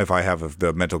don't know if I have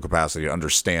the mental capacity to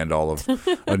understand all of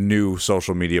a new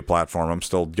social media platform. I'm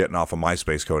still getting off of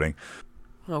MySpace coding.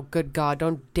 Oh, good God.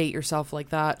 Don't date yourself like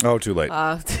that. Oh, too late.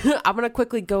 I'm going to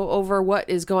quickly go over what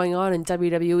is going on in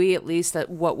WWE, at least at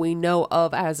what we know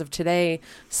of as of today,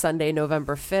 Sunday,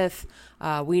 November 5th.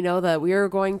 We know that we are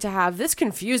going to have, this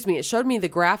confused me. It showed me the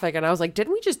graphic and I was like,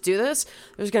 didn't we just do this?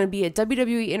 There's going to be a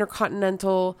WWE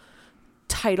Intercontinental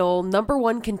title,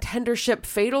 #1 contendership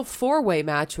fatal 4-way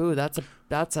match. Ooh, that's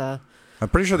a I'm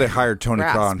pretty sure they hired Tony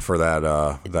Khan for that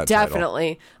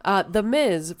definitely. Title. The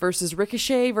Miz versus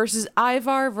Ricochet versus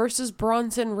Ivar versus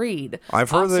Bronson Reed. I've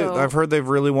heard they've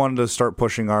really wanted to start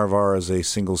pushing Ivar as a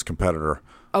singles competitor.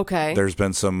 Okay. There's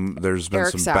been some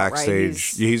backstage. Out,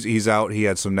 right? He's out. He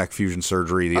had some neck fusion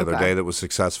surgery the other day that was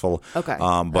successful. Okay.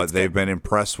 But they've been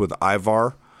impressed with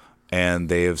Ivar, and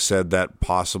they have said that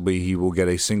possibly he will get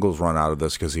a singles run out of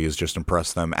this because he has just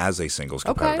impressed them as a singles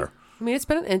competitor. Okay. I mean, it's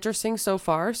been interesting so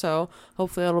far, so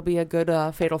hopefully it'll be a good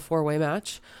fatal 4-way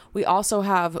match. We also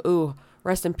have,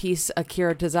 rest in peace,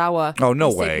 Akira Tozawa. Oh,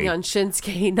 no way. Taking on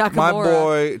Shinsuke Nakamura. My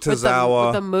boy Tozawa.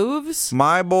 With the moves.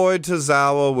 My boy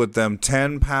Tozawa with them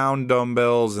 10-pound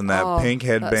dumbbells and that pink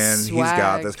headband. He's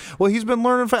got this. Well, he's been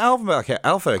learning from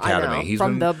Alpha Academy. He's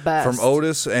from been the best. From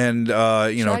Otis and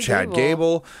Chad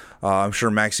Gable. I'm sure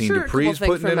Maxine Sure, a couple Dupree's things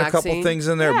putting for in a couple Maxine. things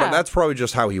in there, but Yeah. that's probably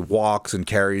just how he walks and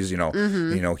carries.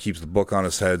 Keeps the book on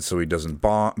his head so he doesn't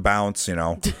bounce.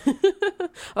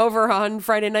 Over on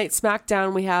Friday Night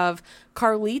SmackDown, we have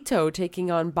Carlito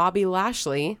taking on Bobby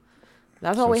Lashley.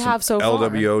 That's all we have so far.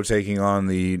 LWO taking on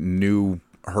the new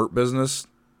Hurt Business.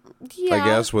 Yeah, I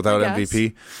guess, without I guess.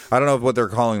 MVP. I don't know what they're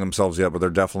calling themselves yet, but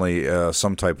they're definitely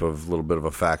some type of little bit of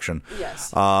a faction.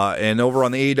 Yes. And over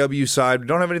on the AEW side, we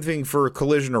don't have anything for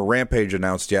Collision or Rampage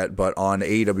announced yet, but on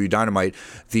AEW Dynamite,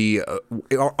 the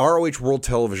ROH World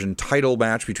Television title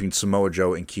match between Samoa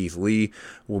Joe and Keith Lee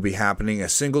will be happening. A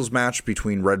singles match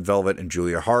between Red Velvet and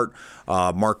Julia Hart.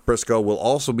 Mark Briscoe will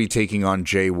also be taking on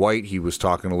Jay White. He was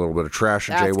talking a little bit of trash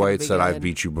at Jay That's White, gonna be said, good. I've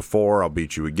beat you before, I'll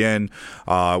beat you again.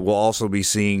 We'll also be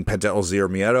seeing Penta El Zero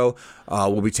Miedo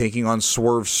will be taking on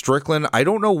Swerve Strickland. I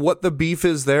don't know what the beef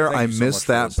is there. I missed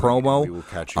that promo. We will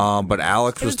catch you. But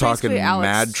Alex It was talking basically Alex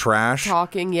mad trash.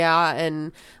 Talking, yeah,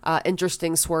 and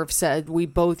interesting. Swerve said we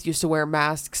both used to wear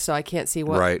masks, so I can't see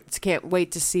what. Right. Can't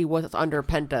wait to see what's under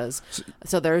Penta's.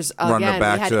 So there's Run it again,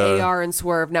 back we had to AR and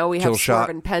Swerve. Now we have Killshot. Swerve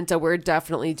and Penta. We're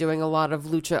definitely doing a lot of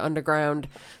Lucha Underground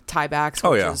tiebacks.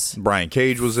 Oh, Which yeah. is Brian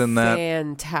Cage was in that.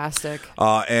 fantastic.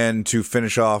 And to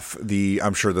finish off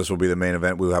I'm sure this will be the main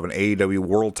event, we'll have an AEW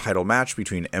World title match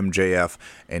between MJF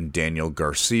and Daniel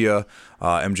Garcia.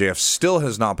 MJF still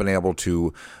has not been able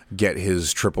to get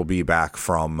his Triple B back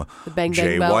from The Bang Bang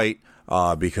Jay belt.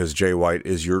 White, because Jay White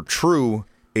is your true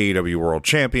AEW World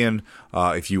Champion.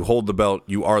 If you hold the belt,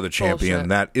 you are the champion. Bullshit.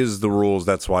 That is the rules.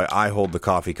 That's why I hold the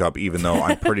coffee cup, even though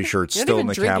I'm pretty sure it's You're not still in even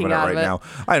the drinking cabinet out right of it. now.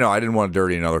 I know. I didn't want to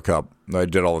dirty another cup. I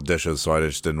did all the dishes, so I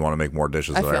just didn't want to make more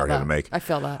dishes I that I feel already had to that. make. I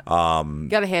feel that. You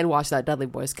got to hand wash that Dudley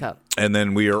Boys cup. And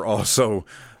then we are also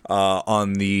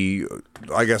on the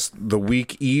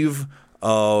week eve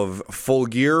of Full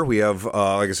Gear. We have, like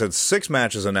I said, 6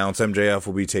 matches announced. MJF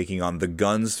will be taking on the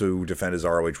Guns to defend his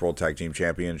ROH World Tag Team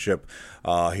Championship.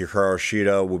 Hikaru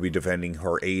Shida will be defending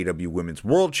her AEW Women's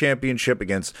World Championship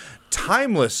against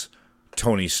timeless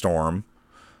Toni Storm.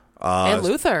 And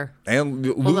Luther. And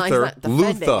no, he's Luther. not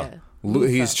defending it.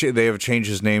 Luther. They have changed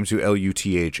his name to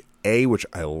Lutha, which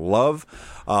I love.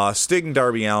 Sting and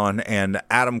Darby Allin and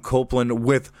Adam Copeland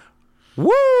with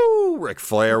Ric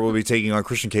Flair will be taking on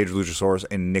Christian Cage, Luchasaurus,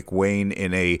 and Nick Wayne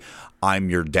in a I'm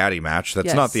Your Daddy match. That's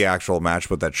Yes. not the actual match,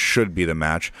 but that should be the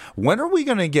match. When are we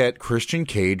going to get Christian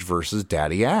Cage versus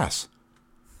Daddy Ass?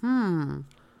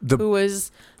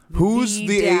 Who's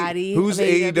the daddy? Who's of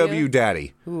AEW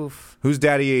daddy? Oof. Who's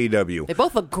Daddy AEW? They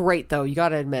both look great, though. You got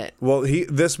to admit. Well,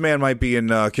 this man might be in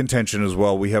contention as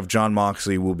well. We have John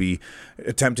Moxley will be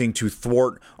attempting to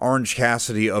thwart Orange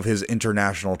Cassidy of his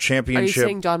international Are you championship.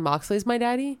 saying John Moxley's my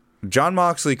daddy? John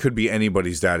Moxley could be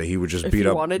anybody's daddy. He would just If beat he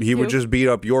up. wanted He would to. just beat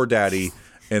up your daddy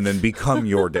and then become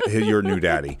your new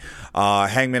daddy.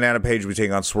 Hangman Adam Page will be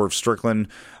taking on Swerve Strickland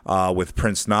with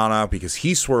Prince Nana because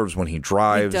he swerves when he He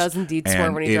drives. does indeed and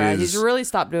swerve when he it drives. He is- should really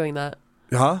stop doing that.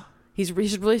 Huh? He should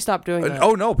really stop doing that.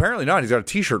 Oh no, apparently not. He's got a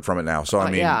T-shirt from it now. So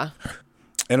I mean, yeah.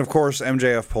 And of course,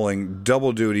 MJF pulling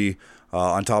double duty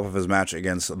on top of his match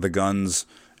against the Guns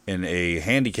in a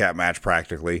handicap match,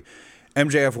 practically.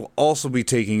 MJF will also be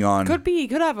taking on Could be. He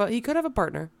could have a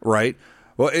partner. right.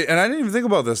 Well, and I didn't even think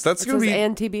about this. That's It going to says be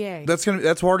and TBA.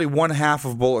 that's already one half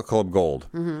of Bullet Club Gold,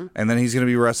 and then he's going to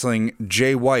be wrestling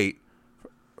Jay White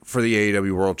for the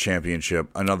AEW World Championship.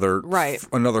 Another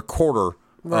quarter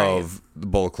of the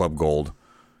Bullet Club Gold.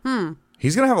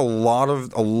 He's going to have a lot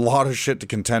of shit to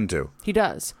contend to. He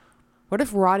does. What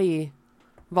if Roddy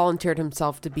volunteered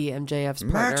himself to be MJF's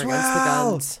partner against the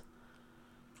Maxwell! Guns?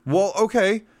 Well,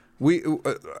 okay.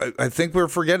 I think we're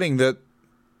forgetting that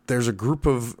there's a group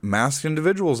of masked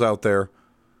individuals out there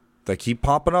that keep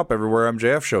popping up everywhere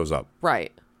MJF shows up.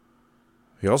 Right.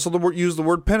 He also used the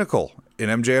word pinnacle,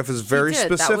 and MJF is very did.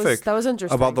 That was- specific that was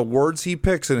interesting. about the words he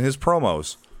picks in his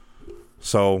promos.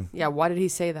 So, Yeah, why did he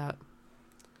say that?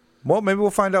 well, maybe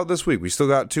we'll find out this week. We still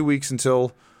got 2 weeks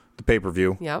until the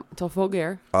pay-per-view, Yeah, until Full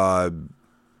Gear.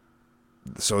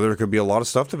 so there could be a lot of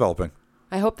stuff developing.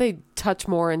 I hope they touch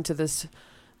more into this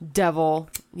devil,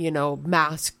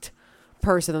 masked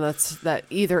person that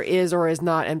either is or is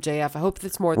not MJF. I hope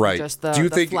it's more than Right. just Do you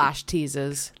the think- flash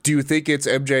teases. Do you think it's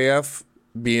MJF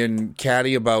being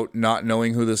catty about not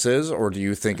knowing who this is, or do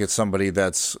you think it's somebody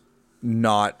that's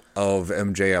not of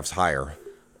MJF's hire?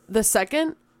 The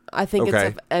second, I think Okay.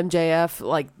 it's of MJF.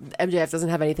 Like, MJF doesn't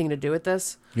have anything to do with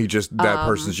this. That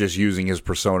person's just using his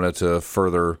persona to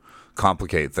further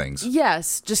complicate things.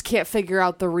 Yes, just can't figure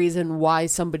out the reason why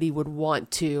somebody would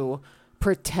want to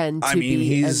pretend to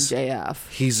be MJF.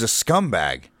 He's a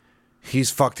scumbag.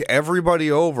 He's fucked everybody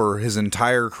over his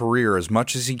entire career as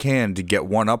much as he can to get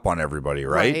one up on everybody,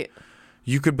 right?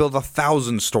 You could build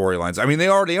 1,000 storylines. I mean, they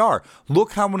already are.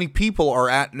 Look how many people are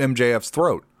at MJF's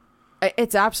throat.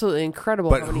 It's absolutely incredible.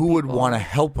 But who would want to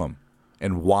help him?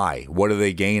 And why? What do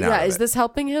they gain out of it? Yeah, is this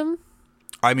helping him?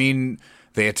 I mean,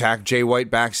 they attacked Jay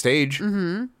White backstage.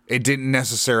 Mm-hmm. It didn't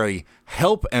necessarily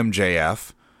help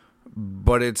MJF,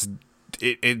 but it's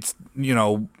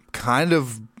kind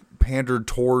of pandered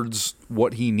towards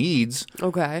what he needs.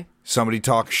 Okay. Somebody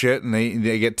talks shit and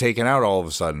they get taken out all of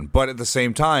a sudden. But at the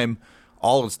same time,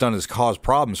 all it's done is cause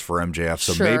problems for MJF.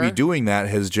 So maybe doing that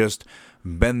has just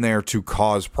been there to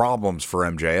cause problems for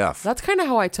MJF. That's kind of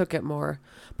how I took it more.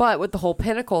 But with the whole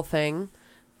Pinnacle thing,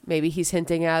 maybe he's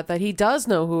hinting at that he does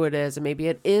know who it is, and maybe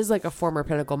it is like a former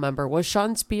Pinnacle member. Was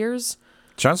Sean Spears?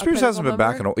 Sean Spears hasn't been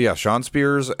back in a... Yeah, Sean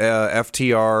Spears,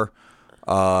 FTR,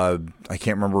 I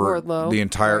can't remember Wardlow, the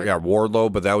entire... right? Yeah,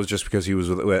 Wardlow, but that was just because he was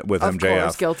with of MJF.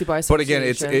 Course, guilty by but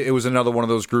association. again, it was another one of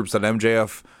those groups that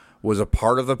MJF was a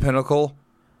part of the Pinnacle.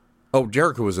 Oh,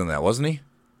 Jericho was in that, wasn't he?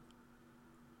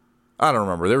 I don't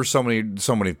remember. There were so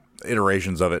many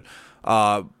iterations of it.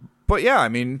 But yeah, I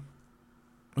mean,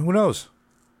 who knows?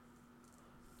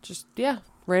 Just,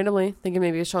 randomly thinking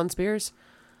maybe it's Sean Spears.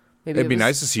 Maybe it'd be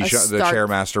nice to see the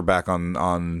Chairmaster back on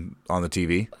the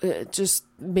TV. Just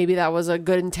maybe that was a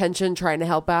good intention, trying to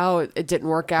help out. It didn't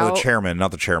work out. The chairman, not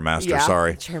the Chairmaster. Yeah,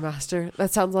 sorry, Chairmaster.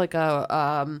 That sounds like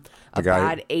a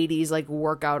bad '80s like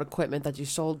workout equipment that you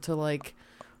sold to like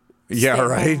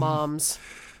right moms.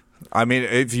 I mean,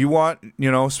 if you want,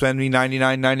 spend me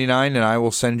 $99.99 and I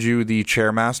will send you the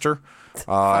Chairmaster.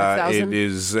 It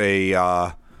is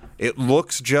it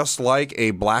looks just like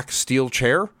a black steel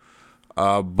chair,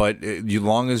 but as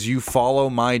long as you follow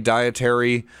my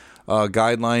dietary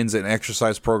guidelines and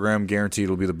exercise program, guaranteed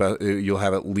it'll be the best. You'll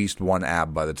have at least one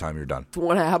ab by the time you're done.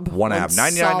 One ab.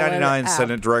 $99.99. Send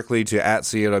it directly to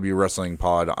 @CAW Wrestling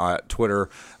Pod on Twitter,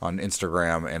 on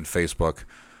Instagram, and Facebook.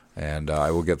 And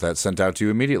I will get that sent out to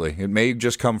you immediately. It may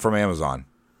just come from Amazon.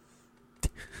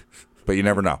 But you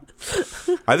never know.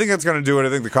 I think that's going to do it. I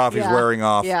think the coffee's wearing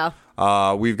off. Yeah.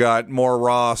 We've got more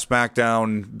Raw,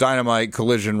 SmackDown, Dynamite,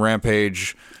 Collision,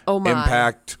 Rampage,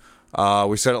 Impact.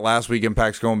 We said it last week.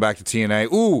 Impact's going back to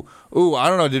TNA. Ooh, I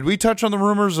don't know. Did we touch on the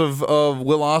rumors of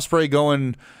Will Ospreay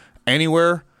going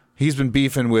anywhere? He's been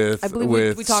beefing with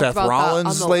Seth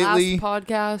Rollins on the lately. Last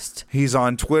podcast. He's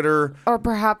on Twitter. Or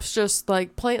perhaps just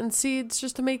like planting seeds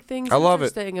just to make things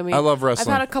interesting. I mean, I love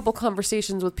wrestling. I've had a couple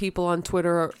conversations with people on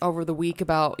Twitter over the week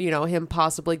about, him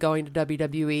possibly going to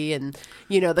WWE, and,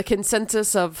 the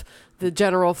consensus of the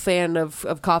general fan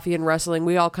of coffee and wrestling.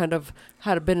 We all kind of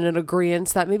had been in agreement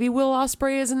that maybe Will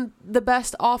Ospreay isn't the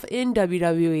best off in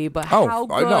WWE, but how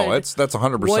good I know that's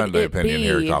 100% the opinion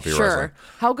here at Coffee Wrestling.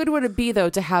 How good would it be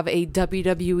though to have a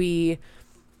WWE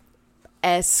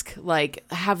esque, like,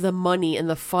 have the money and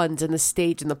the funds and the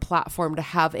stage and the platform to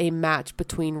have a match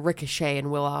between Ricochet and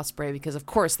Will Ospreay? Because of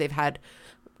course they've had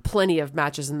plenty of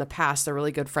matches in the past. They're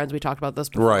really good friends. We talked about this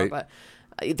before, right? But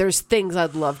there's things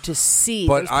I'd love to see.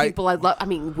 But there's people I'd love. I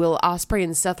mean, Will Ospreay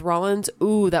and Seth Rollins.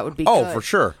 Ooh, that would be good. Oh, for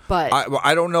sure. But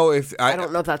I don't know if I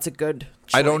don't know if that's a good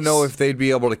choice. I don't know if they'd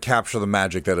be able to capture the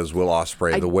magic that is Will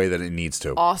Ospreay the way that it needs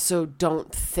to. Also,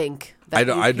 don't think that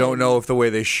I don't know if the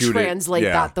way they shoot translate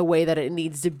that the way that it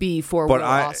needs to be for Will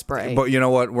Ospreay. But you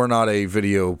know what? We're not a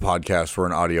video podcast. We're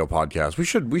an audio podcast.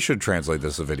 We should translate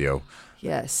this to video.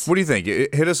 Yes. What do you think?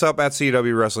 Hit us up at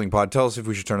CW Wrestling Pod. Tell us if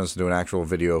we should turn this into an actual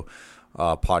video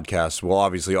podcast. We'll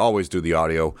obviously always do the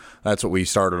audio. That's what we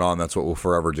started on. That's what we'll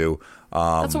forever do.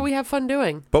 That's what we have fun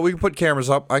doing. But we can put cameras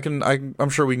up. I'm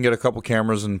sure we can get a couple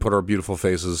cameras and put our beautiful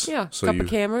faces. Yeah, couple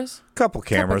cameras. Couple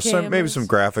cameras. Maybe some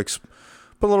graphics.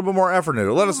 Put a little bit more effort into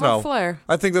it. Let us know. Flair.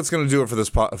 I think that's going to do it for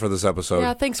this episode.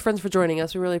 Yeah, thanks, friends, for joining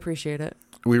us. We really appreciate it.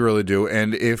 We really do.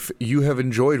 And if you have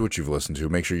enjoyed what you've listened to,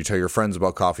 make sure you tell your friends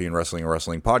about Coffee and Wrestling, a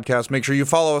wrestling podcast. Make sure you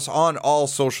follow us on all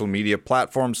social media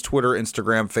platforms, Twitter,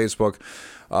 Instagram, Facebook.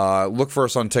 Look for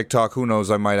us on TikTok. Who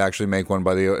knows? I might actually make one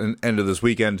by the end of this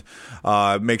weekend.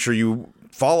 Make sure you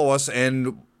follow us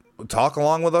and talk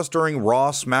along with us during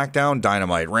Raw, SmackDown,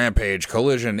 Dynamite, Rampage,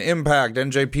 Collision, Impact,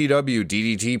 NJPW,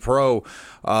 DDT Pro,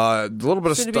 a little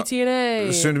bit of stuff.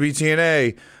 Soon to be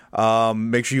TNA.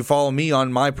 Make sure you follow me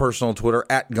on my personal Twitter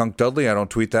at Gunk Dudley. I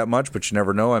don't tweet that much, but you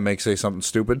never know. I may say something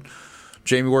stupid.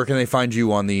 Jamie, where can they find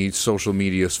you on the social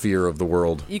media sphere of the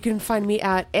world? You can find me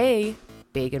at a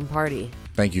Bacon Party.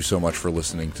 Thank you so much for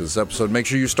listening to this episode. Make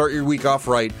sure you start your week off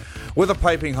right with a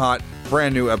piping hot,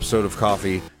 brand new episode of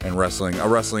Coffee and Wrestling, a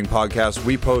wrestling podcast.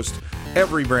 We post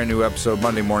every brand new episode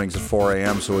Monday mornings at 4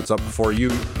 a.m., so it's up before you.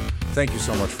 Thank you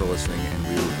so much for listening, and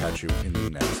we will catch you in the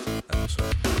next episode.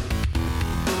 episode.